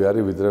ვარსკვლავი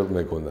არის, ვიდრე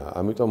მეგონა.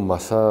 ამიტომ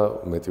მასა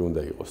მეტი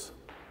უნდა იყოს.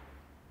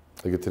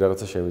 ეგეთი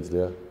რაღაცა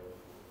შემიძლია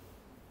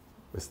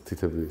ეს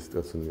თითები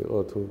სიტუაცია იყო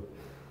თუ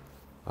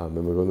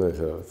მე მეგონა ეს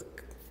რაღაც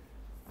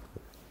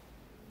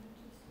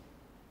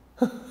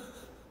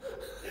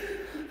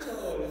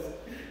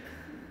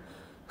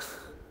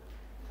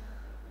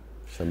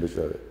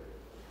შამბეჭარე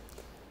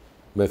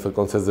მე ხო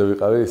კონცერტზე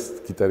ვიყავი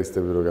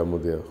გიტარისტები რო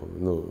გამოდიან ხოლმე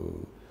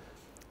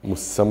ნუ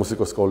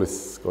სამუსიკო სკოლის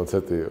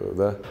კონცერტი იყო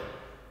და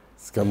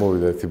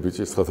გამოვიდა ერთი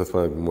ბიჭი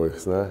სხვათათმანები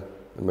მოიხსნა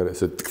მე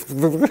ესე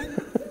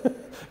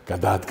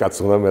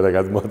გადაატკაცუნა მე რა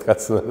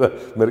გადმოატკაცუნა და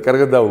მე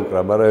კარგად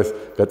დაუკრა, მაგრამ ეს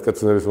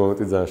გადკაცუნების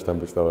მომენტი ძალიან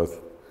შთამბეჭდავად.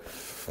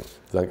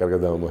 ძალიან კარგად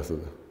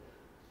დავამასუდა.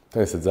 და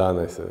ესე ძალიან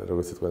ესე,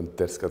 როგორც თქვენ,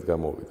 დერსკად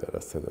გამოვიდა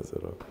რა სცენაზე,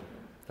 რომ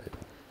აი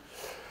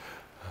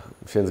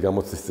შენს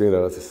გამოცდის წინ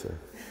რაღაც ესე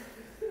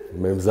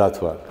მე მზად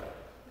ვარ.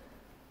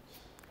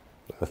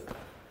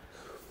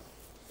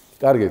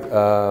 კარგით,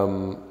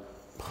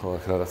 ხო,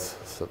 რაღაც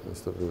სტოპი.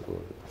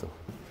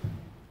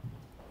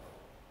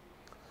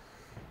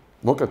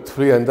 მოკლედ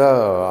თვლიან და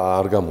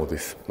არ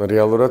გამოდის.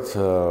 რეალურად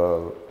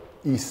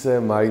ისე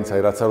მაინც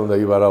აი რაც არ უნდა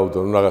ივარაუდო,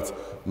 ნუ რაღაც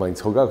მაინც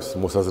ხო გაქვს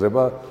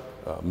მოსაზრება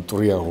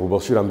მტრიან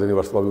ღრუბელში რამდენი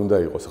ვარსკვლავი უნდა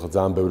იყოს. ახლა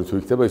ძალიან ბევრი თუ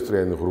იქნება ის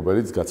მტრიანი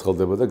ღრუბელიც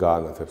გაცხელდება და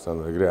გაანათებს.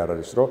 ანუ ეგრე არ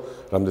არის რომ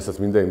რამდენსაც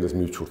მინდა იმდეს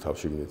მივჩურთავ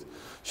შიგნით.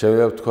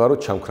 შეიძლება ვთქვა რომ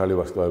ჩამქრალი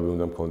ვარსკვლავები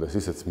უნდა მქონდეს.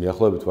 ისეც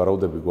მიახლოებით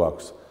ვარაუდები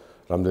გვაქვს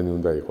რამდენი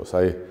უნდა იყოს.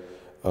 აი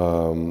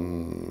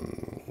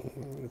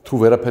თუ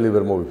ვერაფერი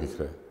ვერ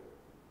მოვიფიქრე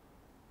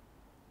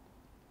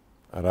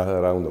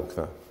რა უნდა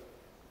ვქნა?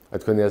 აი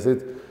თქვენი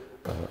აზრით,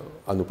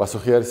 ანუ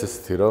პასუხი არის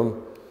ესეთი, რომ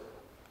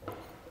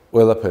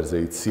ყველაფერზე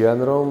იციან,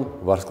 რომ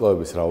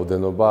ვარსკვლავების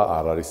რაოდენობა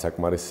არ არის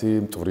საკმარისი,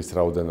 მტვრის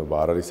რაოდენობა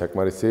არ არის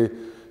საკმარისი,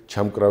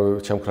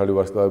 ჩამქრალი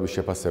ვარსკვლავების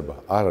შეფასება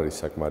არ არის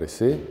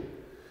საკმარისი,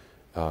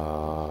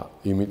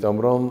 იმიტომ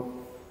რომ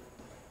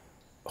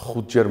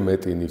 5-ჯერ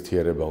მეტი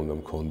ნივთიერება უნდა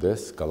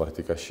მქონდეს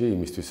გალაქტიკაში,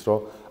 იმისთვის, რომ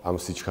ამ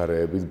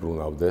სიჩქარეებით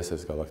ბრუნავდეს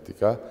ეს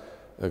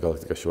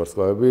გალაქტიკაში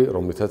ვარსკვლავები,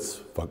 რომლითაც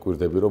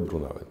ვაკვირდები რომ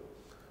ბრუნავენ.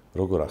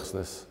 როგორ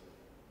ახსნეს?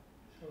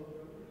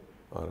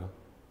 არა.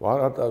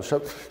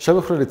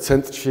 შემოხრილი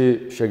ცენტრში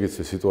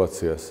შეგიცვლის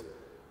სიტუაციას.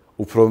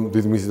 უფრო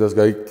დიდ მიზიდას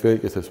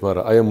გაიკეთებს,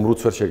 მაგრამ აი ამ მრუც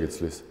ვერ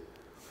შეგიცვლის.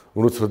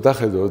 მრუც რო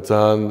დახედო,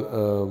 ძალიან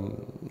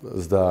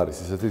ზდა არის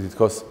ისეთი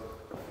თითქოს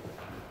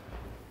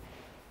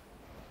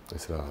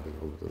ეს რა არის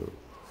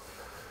როგორ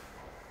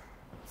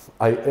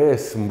აი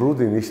ეს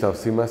მრუდი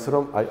ნიშნავს იმას,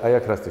 რომ აი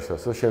აქ რას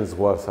ნიშნავს, რომ შენ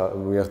ზღვარს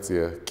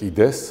მიაღწია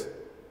კიდეს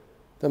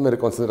და მე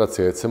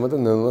კონცენტრაცია ეცემა და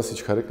ნელ-ნელა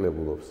სიჩქარე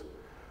კლებულობს.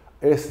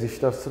 ეს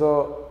ნიშნავს, რომ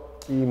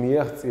კი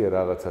მიაღწია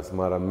რაღაცას,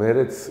 მაგრამ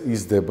მერეც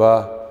იზრდება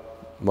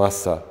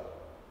მასა.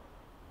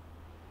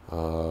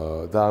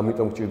 და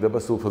ამიტომ გჭირდება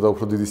სულ უფრო და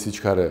უფრო დიდი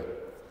სიჩქარე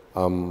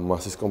ამ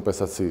მასის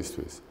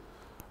კომპენსაციისთვის.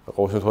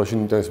 ყოველ შემთხვევაში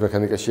ნიუტონის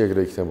მექანიკაში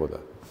ეგრე იქნებოდა.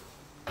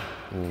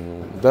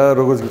 და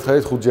როგორც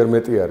გითხარით, 5-ჯერ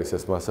მეტი არის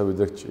ეს მასა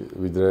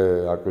ვიდრე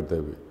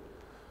აკვირდები.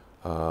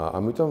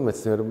 ამიტომ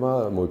მეცნიერებმა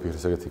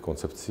მოიფიქრეს ეგეთი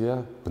კონცეფცია,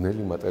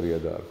 ბნელი მატერია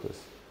დაარქვეს.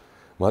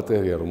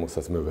 მატერია,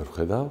 რომელსაც მე ვერ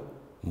ვხედავ,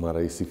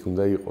 მაგრამ ის იქ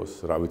უნდა იყოს,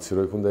 რა ვიცი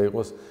რომ იქ უნდა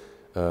იყოს,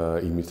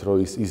 იმით რომ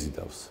ის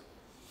იზიდავს.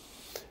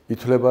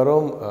 ითვლება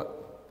რომ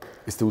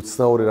ისე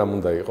უცნაური რამ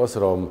უნდა იყოს,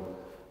 რომ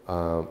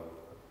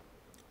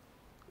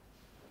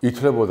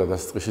ითვლებოდა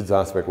დასაწყისში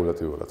ძალიან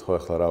სპეკულატიურად, ხო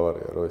ახლა რა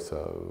ვარია, რომ ეს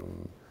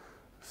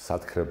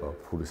სათქრება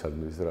ფულის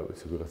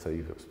ადმინისტრაცია ვიღაცა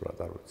იღებს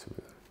ბრატ არ ვიცი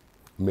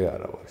მე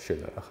არა ვარ შენ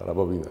არა ხარ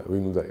აბა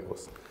ვინ უნდა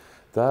იყოს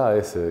და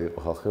ესე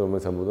იყო ხალხი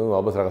რომელიც ამბობდა რომ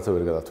ალბათ რაღაცა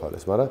ვერ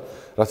გადათვალეს მაგრამ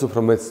რაც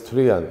უფრო მეც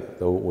თვლიან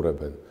და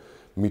უყურებენ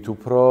მით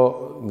უფრო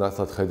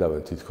ნაცად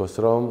ხედავენ თითქოს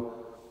რომ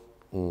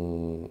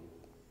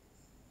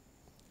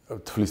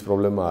თვლის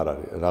პრობლემა არ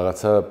არის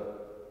რაღაცა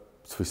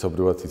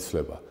თვისობრივად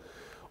იცვლება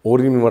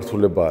ორი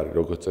მიმართულება არის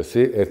როგორც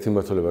წესი ერთი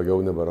მიმართულება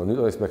გეუბნება რომ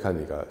ნიუტონის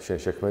მექანიკა შენ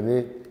შექმენი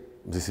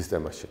მზის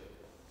სისტემაში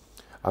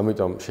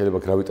ამიტომ შეიძლება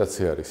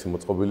გრავიტაცია არის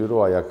მოწყობილი რომ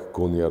აი აქ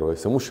გონია რომ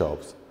ესე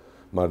მუშაობს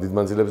მაგრამ დიდ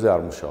მანძილებზე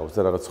არ მუშაობს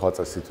და რაღაც სხვა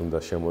წესით უნდა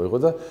შემოიღო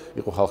და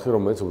იყო ხალხი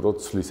რომელიც უბრალოდ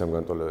ცვლის ამ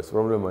განტოლებებს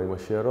პრობლემა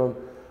იმაშია რომ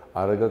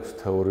არ გაქვს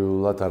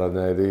თეორიულად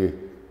არანაირი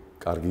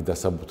კარგი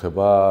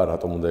დასაბუთება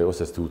რატომ უნდა იყოს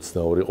ეს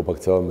უცნაური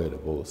ყოფაქცევა მე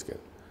ბოლოსკენ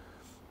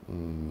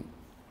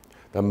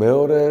და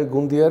მეორე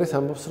გუნდი არის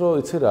ამბობს, რომ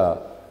იცი რა,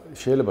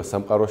 შეიძლება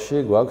სამყაროში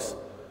გვაქვს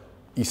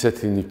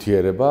ისეთი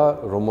ნივთიერება,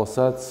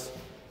 რომელსაც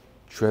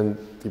ჩვენ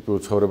ტიპიურ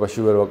ცხოვრებაში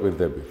ვერ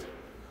ვაკვირდებით.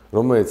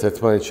 რომელიც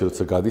ერთმანეთში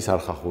როცა გადის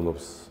არ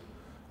ხახუნობს.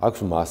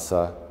 აქვს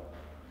მასა,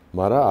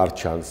 მაგრამ არ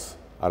ჩანს,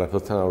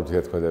 არაფერთან არ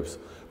ურთიერთქმედებს.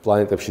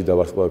 პლანეტებში და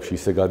ვარსკვლავებში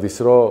ისე გადის,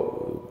 რომ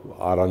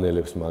არ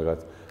ანელებს მაგათ,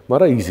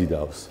 მაგრამ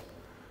იზიდავს.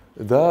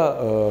 და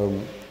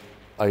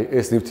აი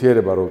ეს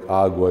ნივთიერება რომ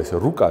ააგვა ესე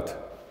რუკად,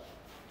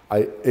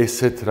 აი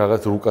ესეთ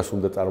რაღაც რუკას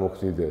უნდა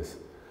წარმოქმნიდეს.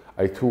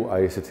 აი თუ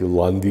აი ესეთი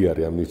ლანდი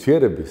არის ამ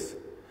ნივთიერების,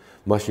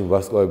 მაშინ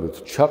ვარსკვლავები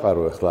თუ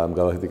ჩაყარო ახლა ამ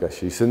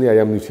გალაქტიკაში, ისინი აი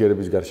ამ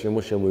ნივთიერების გარშემო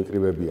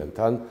შემოიკრიბებიან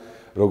თან,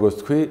 როგორც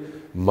თქვი,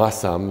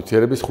 მასა ამ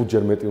ნივთიერების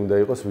 5-ჯერ მეტი უნდა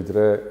იყოს,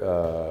 ვიდრე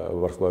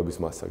ვარსკვლავების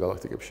მასა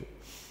გალაქტიკებში.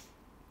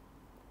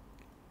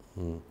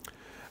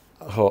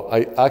 ხო,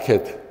 აი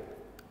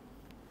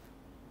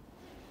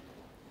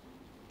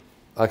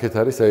აქეთ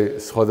არის აი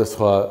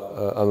სხვადასხვა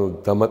ანუ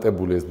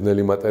დამატებული ეს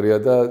ბნელი მატერია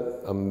და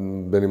ამ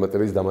ბნელი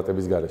მატერიის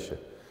დამატების გარეშე.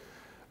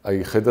 აი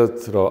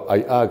ხედავთ რომ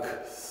აი აქ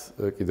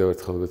კიდევ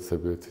ერთხელ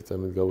ვეცდები ერთი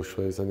წამით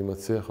გავუშვა ეს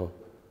ანიმაცია, ხო?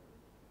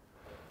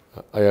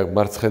 აი აქ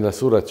მარცხენა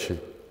სურათში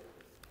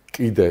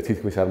კიდე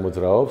თითქმის არ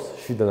მოძრაობს,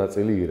 შიდა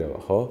ნაწილი ირევა,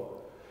 ხო?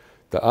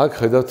 და აქ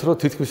ხედავთ რომ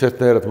თითქმის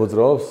ერთნაირად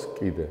მოძრაობს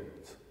კიდე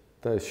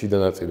და ეს შიდა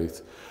ნაწილიც.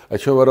 აი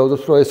ჩვენ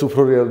ვარაუდობთ რომ ეს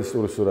უფრო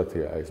რეალისტური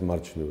სურათია, ეს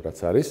მარჯვნივ რაც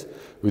არის,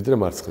 ვიდრე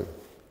მარცხნივ.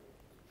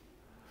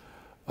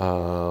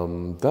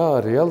 და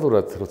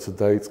რეალურად როცა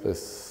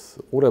დაიწყეს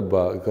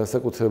ყურება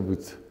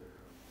განსაკუთრებით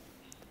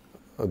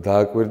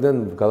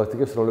დააკვირდნენ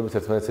გალაქტიკებს, რომლებიც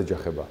ერთმანეთს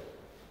ეჯახება.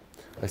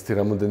 ესეთი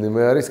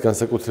რამოდენიმე არის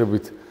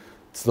განსაკუთრებით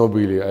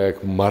ცნობილი აი აქ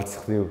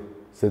მარცხნივ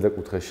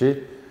ზედაკუთხეში,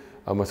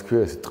 ამას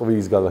ქვია ეს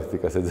ტყვის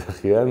გალაქტიკას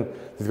ეძახიან,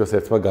 თითქოს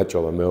ერთმა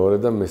გაჭოლა მეორე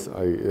და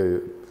აი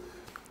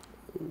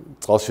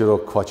წყალში რო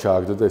ქვა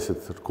ჩააგდო და ესეთ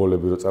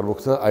რგოლები რო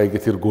წარმოქმნა, აი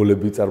ეგეთი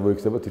რგოლები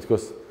წარმოიქნება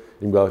თითქოს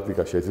იმ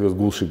გალაქტიკაში, თითქოს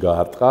გულში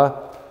გაარტყა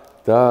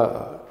და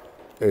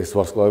ეს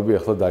ვარსკვლავები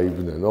ახლა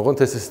დაიბნენ.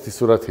 ოღონდ ეს ესეთი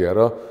სურათია,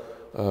 რომ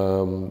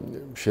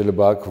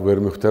შეიძლება აქ ვერ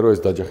მიხვდე, რომ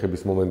ეს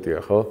დაჯახების მომენტია,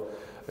 ხო?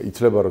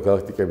 ითვლება, რომ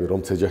გალაქტიკები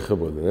რომც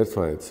ეჯახებოდნენ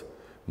ერთმანეთს,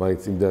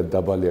 მაინც იმდენად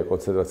დაბალია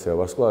კონცენტრაცია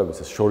ვარსკვლავების,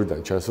 ეს შორიდან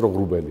ჩანს, რომ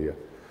ღრუბელია.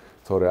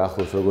 თორე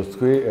ახლოს როგორც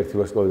თქვი, ერთი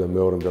ვარსკვლავიდან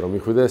მეორემდე რომ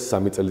მიხვიდეს,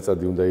 3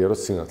 წელიწადი უნდა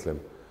იაროს სინათლემ.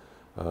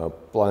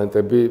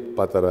 პლანეტები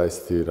პატარა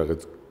ესეთი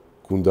რაღაც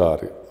გუნდა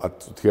არის, 10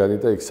 წუთიანი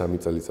და იქ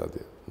 3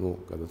 წელიწადია. ნუ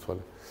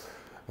გადაცვალე.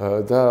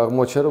 და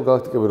აღმოჩნდა რომ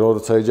გალაქტიკები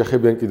როცა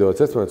ეჯახებიან კიდევაც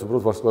ერთმანეთს,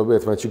 უბრალოდ ვარსკვლავები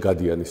ერთმანეთში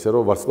გადიან, ისე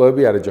რომ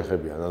ვარსკვლავები არ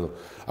ეჯახებიან. ანუ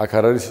აქ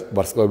არ არის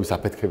ვარსკვლავების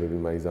აფეთქებები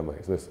მაინც და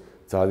მაინც, ეს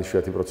ძალიან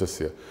იშვიათი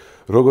პროცესია.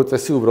 როგორც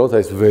წესი, უბრალოდ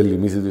აი ეს ველი,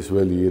 მიზიდვის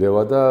ველი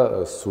ირევა და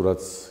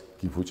სურათს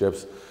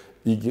გიფუჭებს.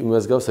 იგი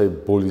იმას გავს, აი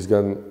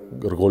ბოლისგან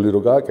რგოლი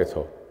რო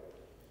გააკეთო,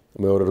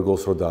 მეორე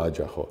რგოლს რო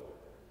დააჯახო.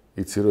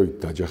 იცი რომ იქ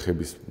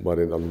დაჯახების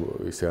ვარიანტი, ანუ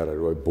ისე არ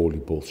არის, რომ აი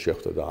ბოლს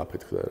შეხვდა და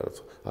აფეთქდა რაღაც.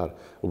 არა,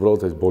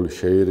 უბრალოდ ეს ბოლი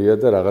შეერია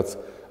და რაღაც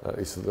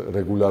ის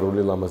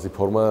რეგულარული ლამაზი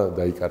ფორმა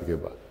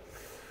დაიკარგება.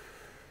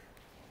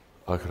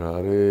 აქ რა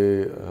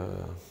არის?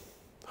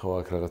 ხო,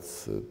 აქ რაღაც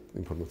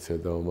ინფორმაცია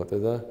დავამატე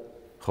და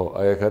ხო,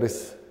 აი აქ არის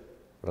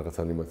რაღაც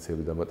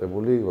ანიმაციები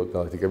დამატებული,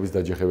 გალაქტიკების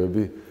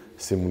დაჯახებები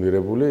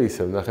სიმულირებული,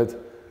 ისევ ნახეთ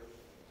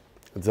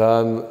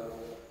ძალიან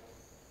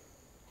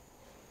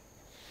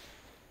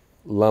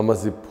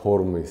ლამაზი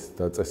ფორმის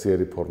და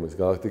წესიერი ფორმის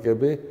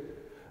გალაქტიკები.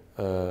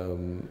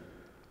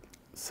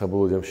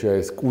 საბოლოო ჯამში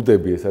ეს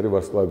კუდები, ეს არის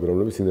ვარსკვლავები,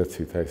 რომლებიც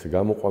ინერციით აი ესე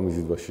გამოყვა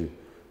მიზიდვაში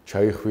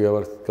ჩაიხვია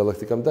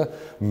გალაქტიკამ და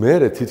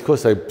მერე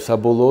თითქოს აი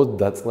საბოლოოდ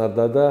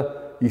დაწნარდა და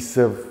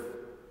ისევ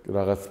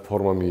რაღაც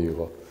ფორმა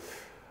მიიღო.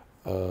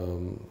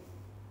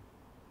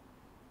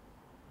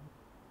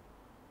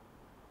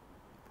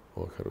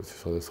 აქ არის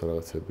სხვადასხვა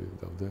რაღაცები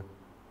დავდე.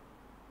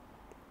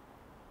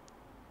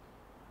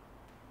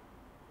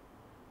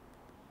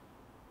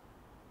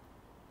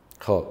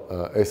 ხო,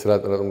 ეს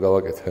რატომ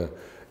გავაკეთე,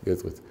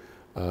 გეტყვით.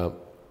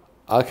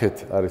 აქეთ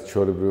არის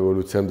ჩვეულებრივი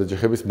ევოლუციამ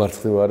დაჯახების,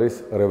 მარცხნივ არის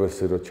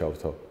რევერსი რო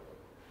ჩავთო.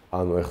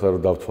 ანუ ეხლა რო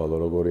დავთვალო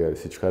როგორი არის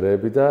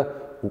სიჩქარეები და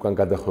უკან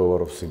გადახვევა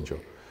რო ვსინჯო.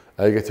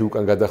 აი ეგეთი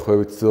უკან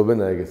გადახვევით ცდილობენ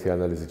აი ეგეთი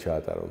ანალიზი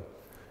ჩაატარონ.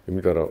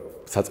 იმიტომ რომ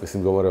საწყისი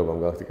მდგომარეობა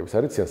გალაქტიკების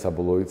არ იციან,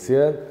 საბოლოო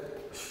იციან,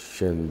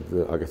 შენ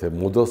აკეთებ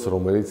მოდელს,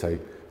 რომელიც აი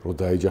რო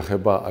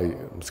დაეჯახება, აი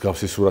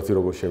მსგავსი სურათი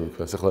როგორ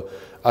შემიქმნას. ეხლა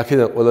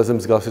აქედან ყველაზე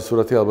მსგავსი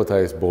სურათი ალბათ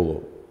აი ეს ბოლო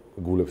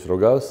გულებს რო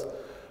გავს,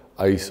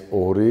 აი ეს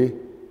ორი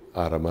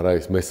არა, მაგრამ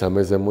ის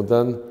მესამე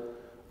ზემოდან,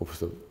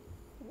 უბრალოდ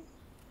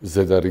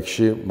ზედა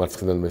რიგში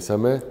მარცხნიდან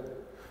მესამე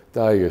და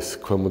აი ეს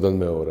ქვემოდან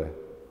მეორე.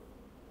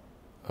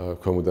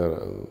 ქვემოდან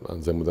ან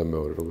ზემოდან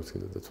მეორე, როგორც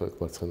კიდე დათვალეთ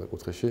მარცხენა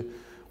კუთხეში,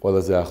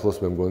 ყველაზე ახლოს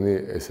მე მგონი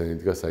ესენი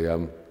დგას აი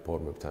ამ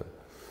ფორმებთან.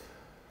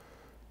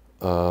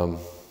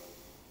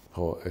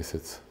 ხო,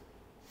 ესეც.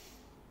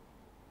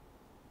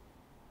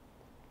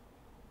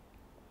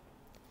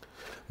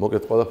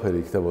 მოკლედ ყველაფერი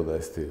იქნებოდა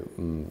ესეთი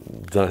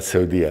ძალიან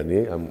სევდიანი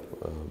ამ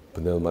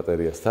ბნელ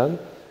მატერიასთან,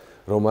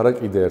 რომ არა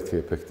კიდე ერთი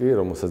ეფექტი,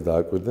 რომელსაც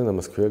დააკვირდნენ,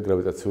 ამას ქვია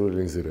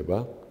გრავიტაციული ლინზირება.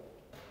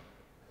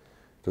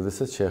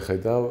 როდესაც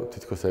შეხედავ,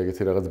 თითქოს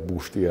ეგეთი რაღაც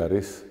ბუშტი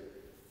არის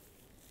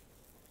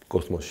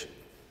კოსმოსში.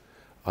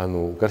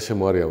 ანუ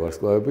გარშემო არიან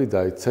ვარსკვლავები და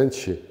აი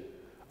ცენტრში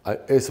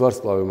ეს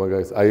ვარსკვლავი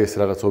მაგალითად აი ეს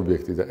რაღაც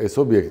ობიექტი და ეს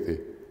ობიექტი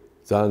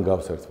ძალიან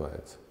გავს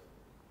ერთმანეთს.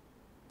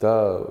 და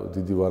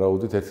დიდი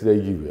ვარაუდით ერთი და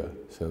იგივეა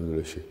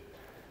სინამდვილეში.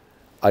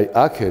 აი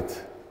აქეთ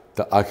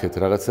და აქეთ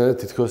რაღაცნაირად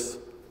თითქოს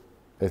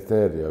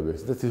ერთნაირია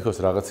ობიექტი და თითქოს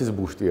რაღაცის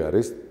ბუშტი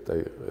არის, და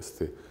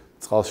ესეთი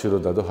წყალში რო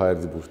დადო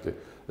ჰაერის ბუშტი.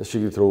 და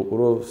შიგნით რო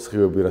უყურო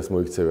სხივები რას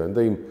მოიქცევიან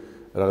და იმ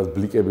რაღაც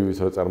ბლიკებივით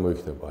რო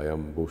წარმოიქმნება აი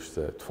ამ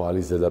ბუშტზე,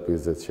 თვალის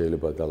ზედაპირზე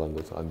შეიძლება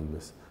დალანდოს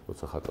ანიმეს,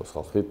 როცა ხატავს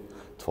ხალხი,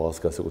 თვალს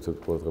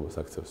განსაკუთრებით ყურადღებას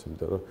აქცევს,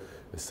 იმიტომ რომ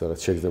ეს რაღაც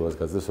შეგრძნებას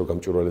გაძლევს, რომ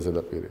გამჭვირვალე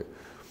ზედაპირია.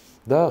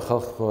 და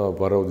ხალხმა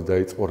ვარაუდი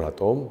დაიწყო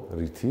რატომ,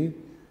 რითი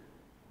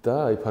და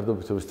აი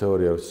ფარდობითობის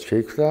თეორია რო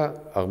შეიქმნა,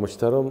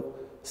 აღმოჩნდა რომ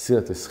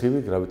სინათლის სხივი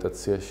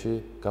გრავიტაციაში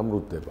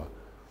გამრუდდება.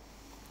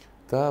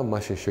 და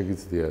მაშინ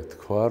შეგიძლია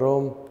თქვა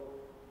რომ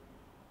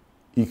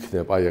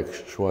იქნებ აი აქ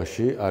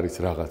შუაში არის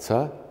რაღაცა,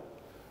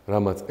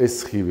 რამაც ეს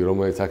სხივი,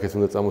 რომელიც აქეთ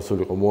უნდა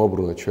წამოსულიყო,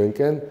 მოაბრუნა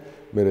ჩვენკენ,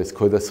 მე ეს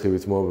ქვედა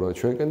სხივით მოაბრუნა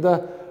ჩვენკენ და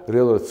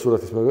რეალურად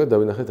სურათის მოგება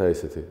დავინახეთ აი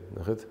ესეთი.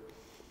 ნახეთ?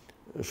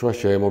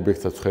 შუაში აი ამ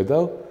ობიექტსაც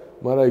ვხედავ,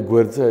 მაგრამ აი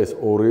გვერდზე ეს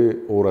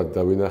ორად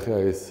დავინახე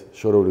აი ეს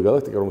შორეული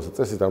გალაქტიკა, რომელსაც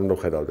წესით არ უნდა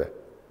ვხედავდე.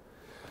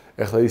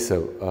 ეხლა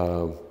ისევ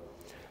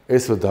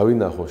ეს რო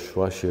დავინახო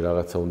შუაში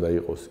რაღაცა უნდა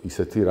იყოს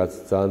ისეთი, რაც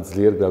ძალიან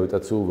ძლიერ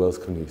გრავიტაციულ ველს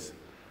ქმნის.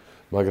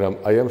 მაგრამ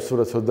აი ამ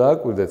სურათს რო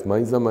დააკვირდეთ,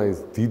 მაინც და მაინც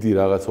დიდი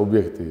რაღაც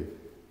ობიექტი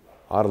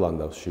არ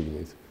ლანდავს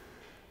შიგნით.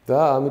 და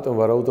ამიტომ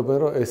ვარაუდობენ,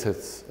 რომ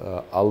ესეც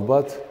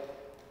ალბათ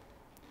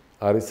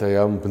არის აი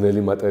ამ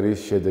ბნელი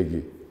მატერიის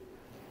შედეგი.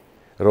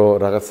 რომ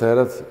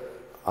რაღაცნაირად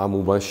ამ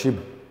უბანში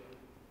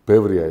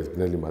ბევრია ეს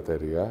ბნელი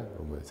მატერია,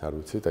 რომელიც არ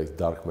ვიცით, აი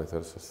dark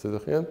matter-ს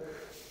ეძახიან.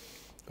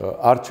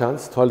 არ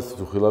ჩანს, თვალისთვის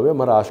უხილავია,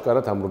 მაგრამ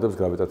აშკარად ამრუდებს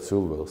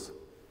გრავიტაციულ ველს.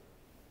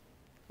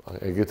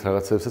 ეგეთ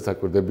რაღაცებსაც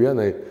აკვირდებიან,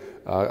 აი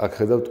აქ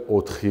ხედავთ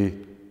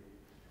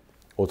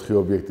 4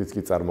 ობიექტიც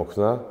კი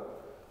წარმოქმნა.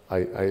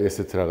 აი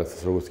ესეთ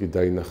რაღაცას როგორც კი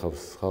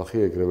დაინახავს ხალხი,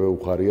 ეგრევე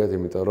უხარიათ,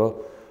 იმიტომ რომ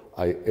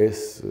აი ეს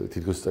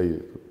თითქოს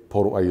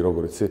აი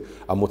როგორ იცი,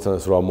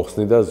 ამოცანას რო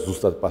ამოხსნი და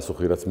ზუსტად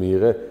პასუხი რაც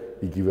მიიღე,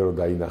 იგივე რო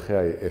დაინახე,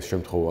 აი ეს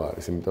შემთხვევა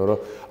არის, იმიტომ რომ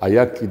აი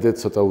აქ კიდე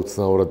ცოტა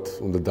უცნაურად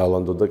უნდა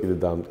დალანდო და კიდე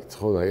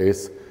დაამტკიცხო, აი ეს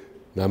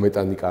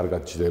ნამეტანი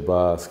კარგად ჯდება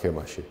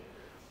სქემაში.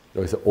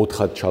 რომ ეს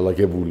 4-ად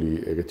ჩალაგებული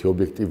ეგეთი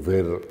ობიექტი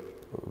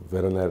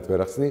ვერანაირად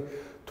ვერ ახსნი,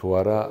 თუ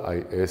არა აი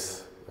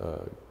ეს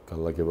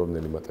განლაგება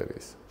ბნელი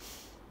მატერიის.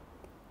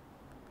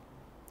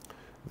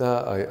 და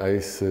აი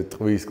ეს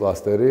ტყვის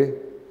კლასტერი,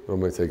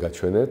 რომელიც აი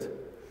გაჩვენეთ,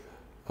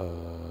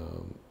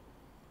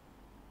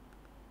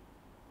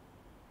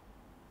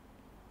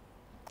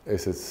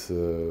 ესეც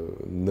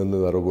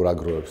ნანა როგორ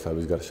აგროვებს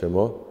თავის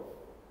გარშემო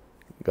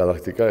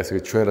გალაქტიკა, ესე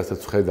იგი ჩვენ რასაც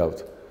ვხედავთ,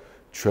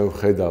 ჩვენ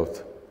ვხედავთ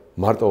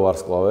მარტო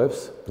ვარსკვლავებს,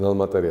 ბნელ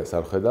მატერიას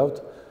არ ვხედავთ.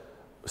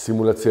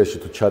 სიმულაციაში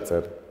თუ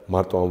ჩაწერ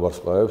მარტო ამ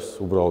ვარსკვლავებს,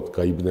 უბრალოდ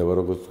გაიბნევა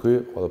როგორც თქვი,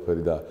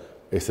 ყველაფერი და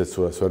ესეც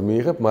სურათს ვერ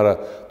მიიღებ, მაგრამ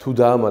თუ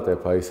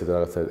დაამატებ აი ესეთ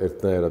რაღაცა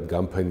ერთნაირად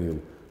გამფენილ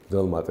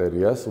ბნელ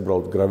მატერიას,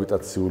 უბრალოდ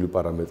გრავიტაციული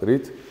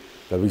პარამეტრით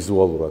და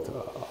ვიზუალურად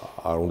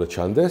არ უნდა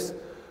ჩანდეს,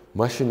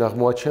 მაშინ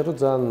აღმოაჩენ, რომ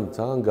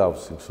ძალიან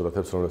გავს იმ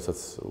სურათებს, რომელსაც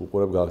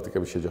უყურებ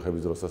გალაქტიკების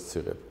შეჯახების დროსაც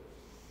ციღებ.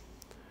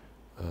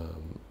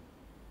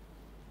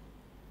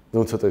 ნუ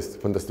ცოტა ის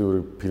ფანტასტიკური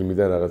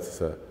ფილმიდან რაღაც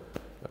ესა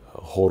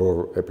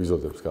ჰორორ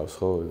ეპიზოდებს გავს,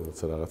 ხო?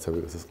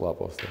 რაღაცები რასაც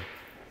კლაპავს და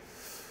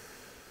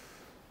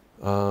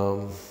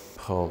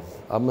ხო,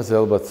 ამაზე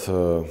ალბათ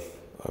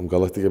ამ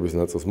გალაქტიკების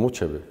ნაწილს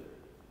მოვჩები.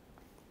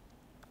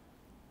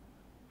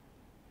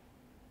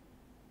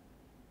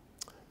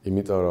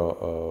 იმიტომ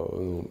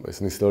რომ ეს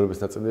ნისლეულების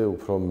ნაწილი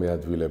უფრო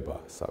მეადვილება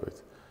სავით.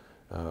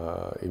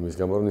 იმის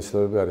გამო რომ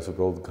ნისლეულები არის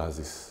უბრალოდ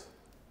გაზის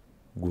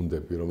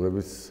გუნდები,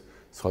 რომლებიც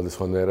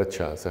სხვადასხვანაირად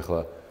ჩანს.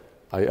 ახლა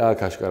აი აქ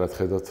აშკარად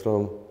ხედავთ,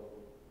 რომ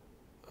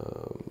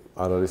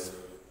არ არის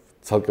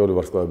ცალკეული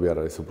ვარსკვლავები არ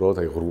არის, უბრალოდ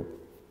აი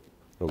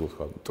როგორ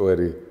ვთქვა,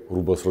 მტვერი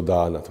რუბოს რო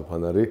დაანათო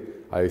ფანარი,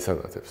 აი ეს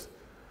ანათებს.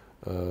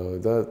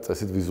 და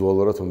წესით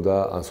ვიზუალურად უნდა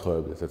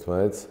ანსხვავებდეთ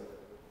ერთმანეთს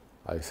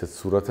აი ესეთ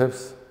სურათებს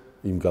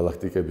იმ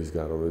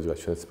გალაქტიკებისგან, რომელიც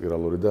გაჩნდათ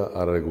სპირალური და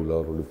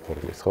არარეგულარული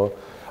ფორმის, ხო?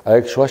 აი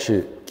ეგ შუაში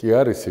კი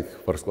არის იქ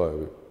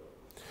ვარსკვლავები.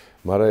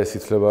 მაგრამ ეს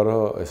ითვლება,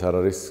 რომ ეს არ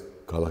არის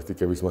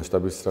გალაქტიკების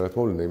მასშტაბის რაღაც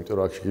მოვლენა, იმიტომ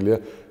რომ აქ შეიძლება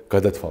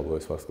გადათვალო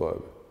ეს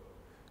ვარსკვლავები.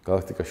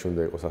 გალაქტიკაში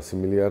უნდა იყოს 100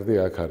 მილიარდი,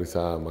 აქ არის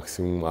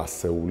მაქსიმუმ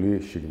 100-ული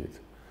შიგნით.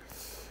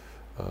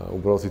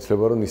 უბრალოდ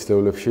ითვლება, რომ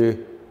ნისლეულებში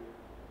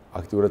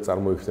აქტიურად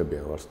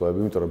წარმოიქმნებიან ვარსკვლავები,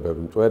 იმიტომ რომ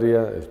ბევრი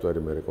მტვერია, ეს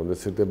მტვერი მერე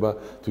კონდენსირდება,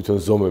 თვითონ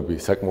ზომები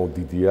საკმაოდ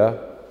დიდია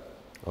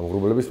ამ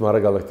ღრუბლების,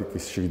 მაგრამ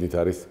გალაქტიკის შიგნით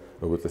არის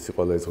როგორც წესი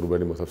ყველა ეს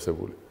ღრუბელი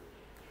მოთავსებული.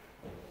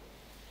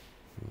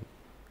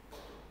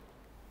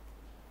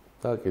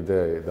 და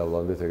კიდე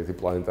დავლანდეთ ეგეთი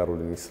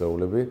პლანეტარული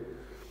ნისლეულები.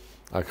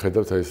 აქ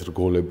ხედავთ ეს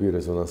რგოლები,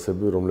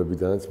 რეზონანსები,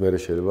 რომლებიდანაც მერე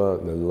შეიძლება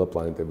ნელ-ნელა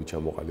პლანეტები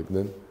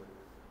ჩამოყალიბდნენ,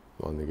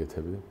 ან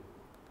ეგეთები.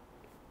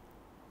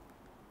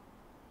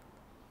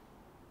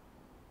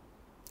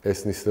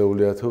 ეს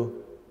ნისლეულია თუ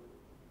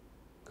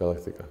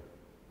გალაქტიკა?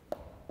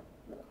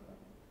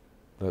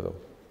 რატომ?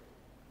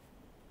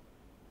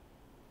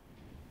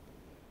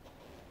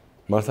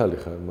 მართალი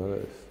ხარ,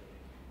 მაგრამ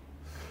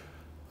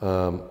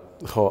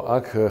ხო,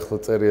 აქ ახლა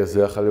წერია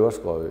ზეახალი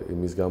ვარსკვლავი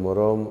იმის გამო,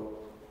 რომ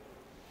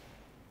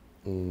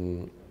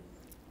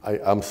აი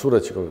ამ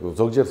სურათში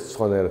ზოგჯერ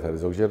სხვანაირად არის,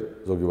 ზოგჯერ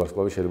ზოგი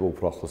ვარსკვლავი შეიძლება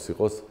უფრო ახლოს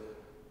იყოს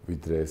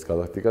ვიდრე ეს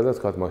გალაქტიკა და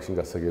თქვათ მაშინ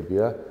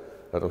გასაგებია,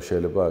 რატომ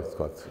შეიძლება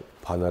თქვათ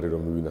ფანარი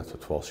რომ მივინაცო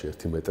თვალში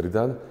 1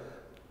 მეტრიდან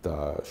და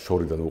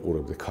შორიდან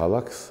უყურებდე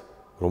ქალაქს,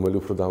 რომელი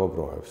უფრო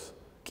დამაბრუნებს.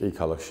 კი,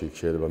 ქალაქში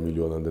შეიძლება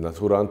მილიონამდე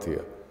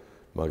ნათურანტია,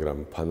 მაგრამ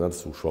ფანარს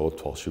უშუალოდ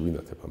თვალში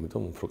ვინათებ,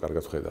 ამიტომ უფრო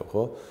კარგად ხედავ,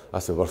 ხო?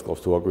 ასე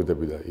ვარსკვლავს თუ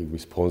ვაკვირდები და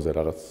იმის ფონზე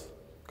რაღაც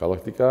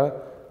გალაქტიკაა,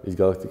 ის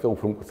გალაქტიკა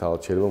უფრო მკრთალად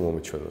შეიძლება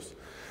მომეჩვენოს.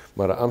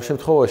 მაგრამ ამ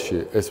შემთხვევაში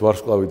ეს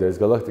ვარსკვლავი და ეს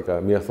გალაქტიკა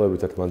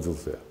მიახლოებით ერთ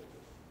მანძილზეა.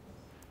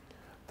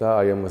 და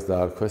აი ამას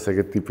დაარქვეს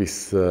ეგეთ ტიპის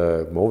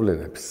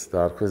მოვლენებს,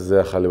 დაარქვეს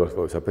ზეახალი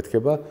ვარსკვლავის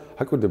აფეთქება,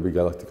 აკვირდები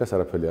გალაქტიკას,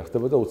 არაფერი არ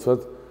ხდება და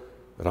უცბად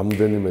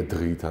რამოდენიმე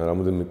დღით ან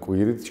რამოდენიმე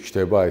კვირით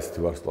ჩქდება ესეთი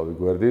ვარსკვლავი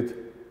გვერდით,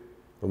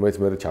 რომელიც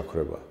მერე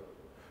ჩაქრება.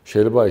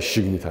 შეიძლება ეს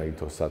შიგნით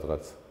აინთოს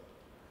სადღაც.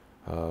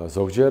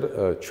 ზოგჯერ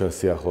ჩვენ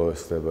სიახლოვეს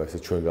ხდება ესე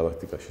ჩვენ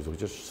გალაქტიკაში,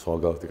 ზოგჯერ სხვა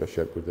გალაქტიკაში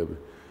აკვირდები.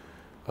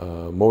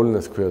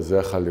 მოვლენას ქვია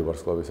ზეახალი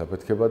ვარსკვლავის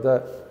აფეთქება და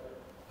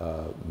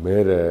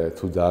მერე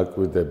თუ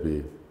დააკვირდები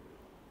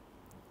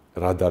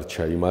რა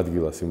დარჩა იმ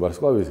ადგილას იმ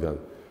ვარსკვლავისგან,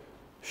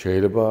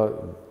 შეიძლება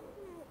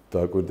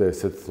დააკვირდე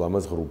ესეთ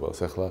ლამაზ ღრუბელს.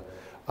 ახლა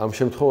ამ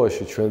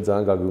შემთხვევაში ჩვენ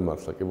ძალიან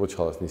გაგვიმართლა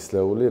კიბოჩხალას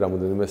ნისლეული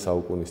რამოდენიმე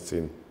საუკუნის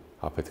წინ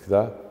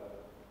აფეთქდა.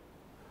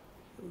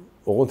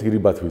 ოღონდ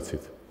ირიბად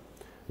ვიცით.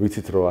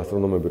 ვიცით რომ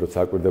ასტრონომები როცა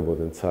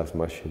აკვირდებოდნენ ცას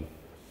მაშინ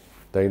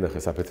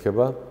დაინახეს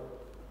აფეთქება.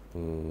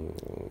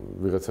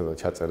 ვიღაცებმა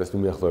ჩაწერეს, ნუ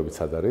მიახლოებით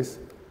სად არის.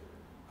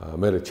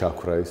 მერე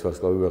ჩაქრა ის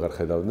ვარსკვლავი ვეღარ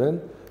ხედავდნენ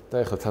და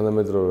ეხლა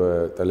თანამედროვე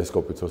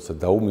ტელესკოპით როცა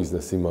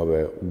დაუმიზნეს იმავე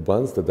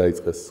უბანს და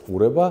დაიწყეს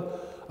ყურება,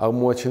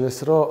 აღმოაჩინეს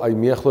რომ აი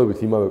მიახლოებით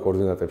იმავე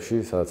კოორდინატებში,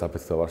 სადაც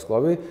აფეთქდა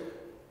ვარსკვლავი,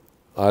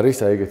 არის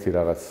აი ეგეთი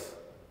რაღაც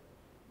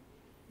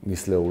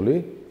ნისლეული,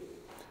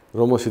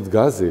 რომელშიც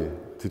გაზი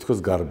თითქოს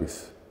გარბის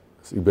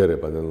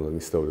იბერება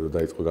ნისლეული, რომ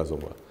დაიწყო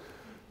გაზომა.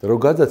 და რომ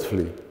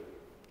გადაცვლი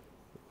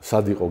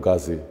სად იყო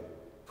გაზი,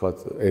 თქვათ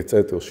ერთ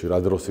წერტილში რა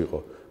დროს იყო,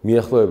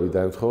 მიახლოებით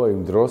დაემთხვევა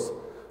იმ დროს,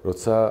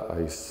 როცა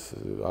აი ეს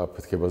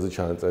აფეთქებაზე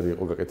ჩანაწერი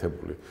იყო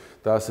გაკეთებული.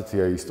 და ასეთი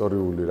აი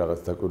ისტორიული რაღაც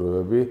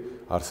დაკვირვებები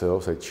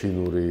არსებობს აი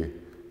ჩინური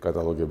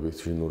კატალოგები,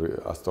 ჩინური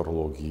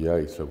ასტროლოგია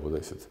ითვლებოდა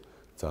ისეთ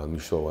ძალიან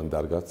მნიშვნელოვან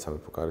დარგად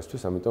სამეფო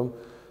კარისთვის, ამიტომ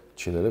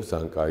ჩინელებს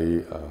ძალიან კაი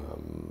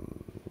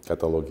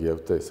კატალოგი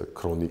აქვს და ესე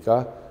ქრონიკა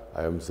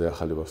აი ამ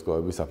ზეახალი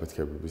ვარსკვლავების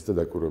აფეთქებების და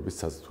დაკვირვების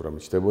საზრ თუ რამე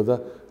ჩდებოდა,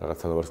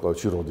 რაღაცა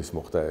ვარსკვლავებში როდის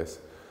მოხდა ეს.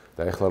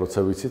 და ეხლა როცა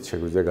ვიცით,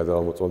 შეგვიძლია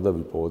გადავამოწმოთ და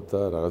ვიპოვოთ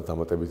და რაღაც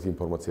დამატებითი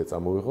ინფორმაცია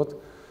წამოვიღოთ,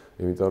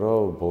 იმიტომ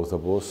რომ ბოლოს და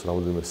ბოლოს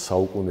რამოდენიმე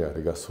საუკუნე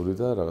არის გასული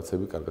და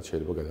რაღაცები კარგად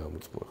შეიძლება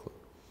გადავამოწმო ახლა.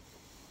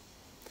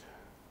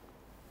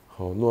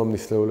 ხო, ნუ ამ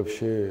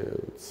ნისლეულებში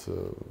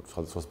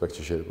სხვადასხვა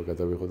ასპექტში შეიძლება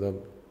გადავიღო და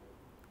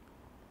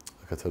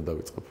აქაც არ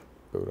დავიწყებ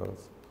ბევრ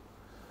რაღაც.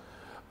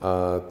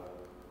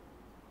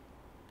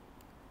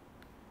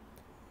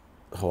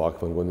 ხო, აქ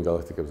მე მგონი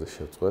გალაქტიკებზე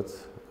შევწყვეთ.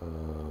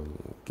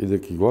 კიდე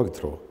კი გვაქვს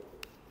დრო.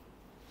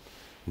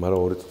 მაგრამ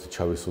 2 წუთი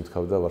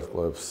ჩავისუნთქავ და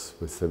ვარსკვლავებს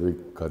მეცნები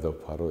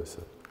გადავფარო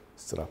ესე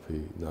სწრაფი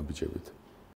ნაბიჯებით.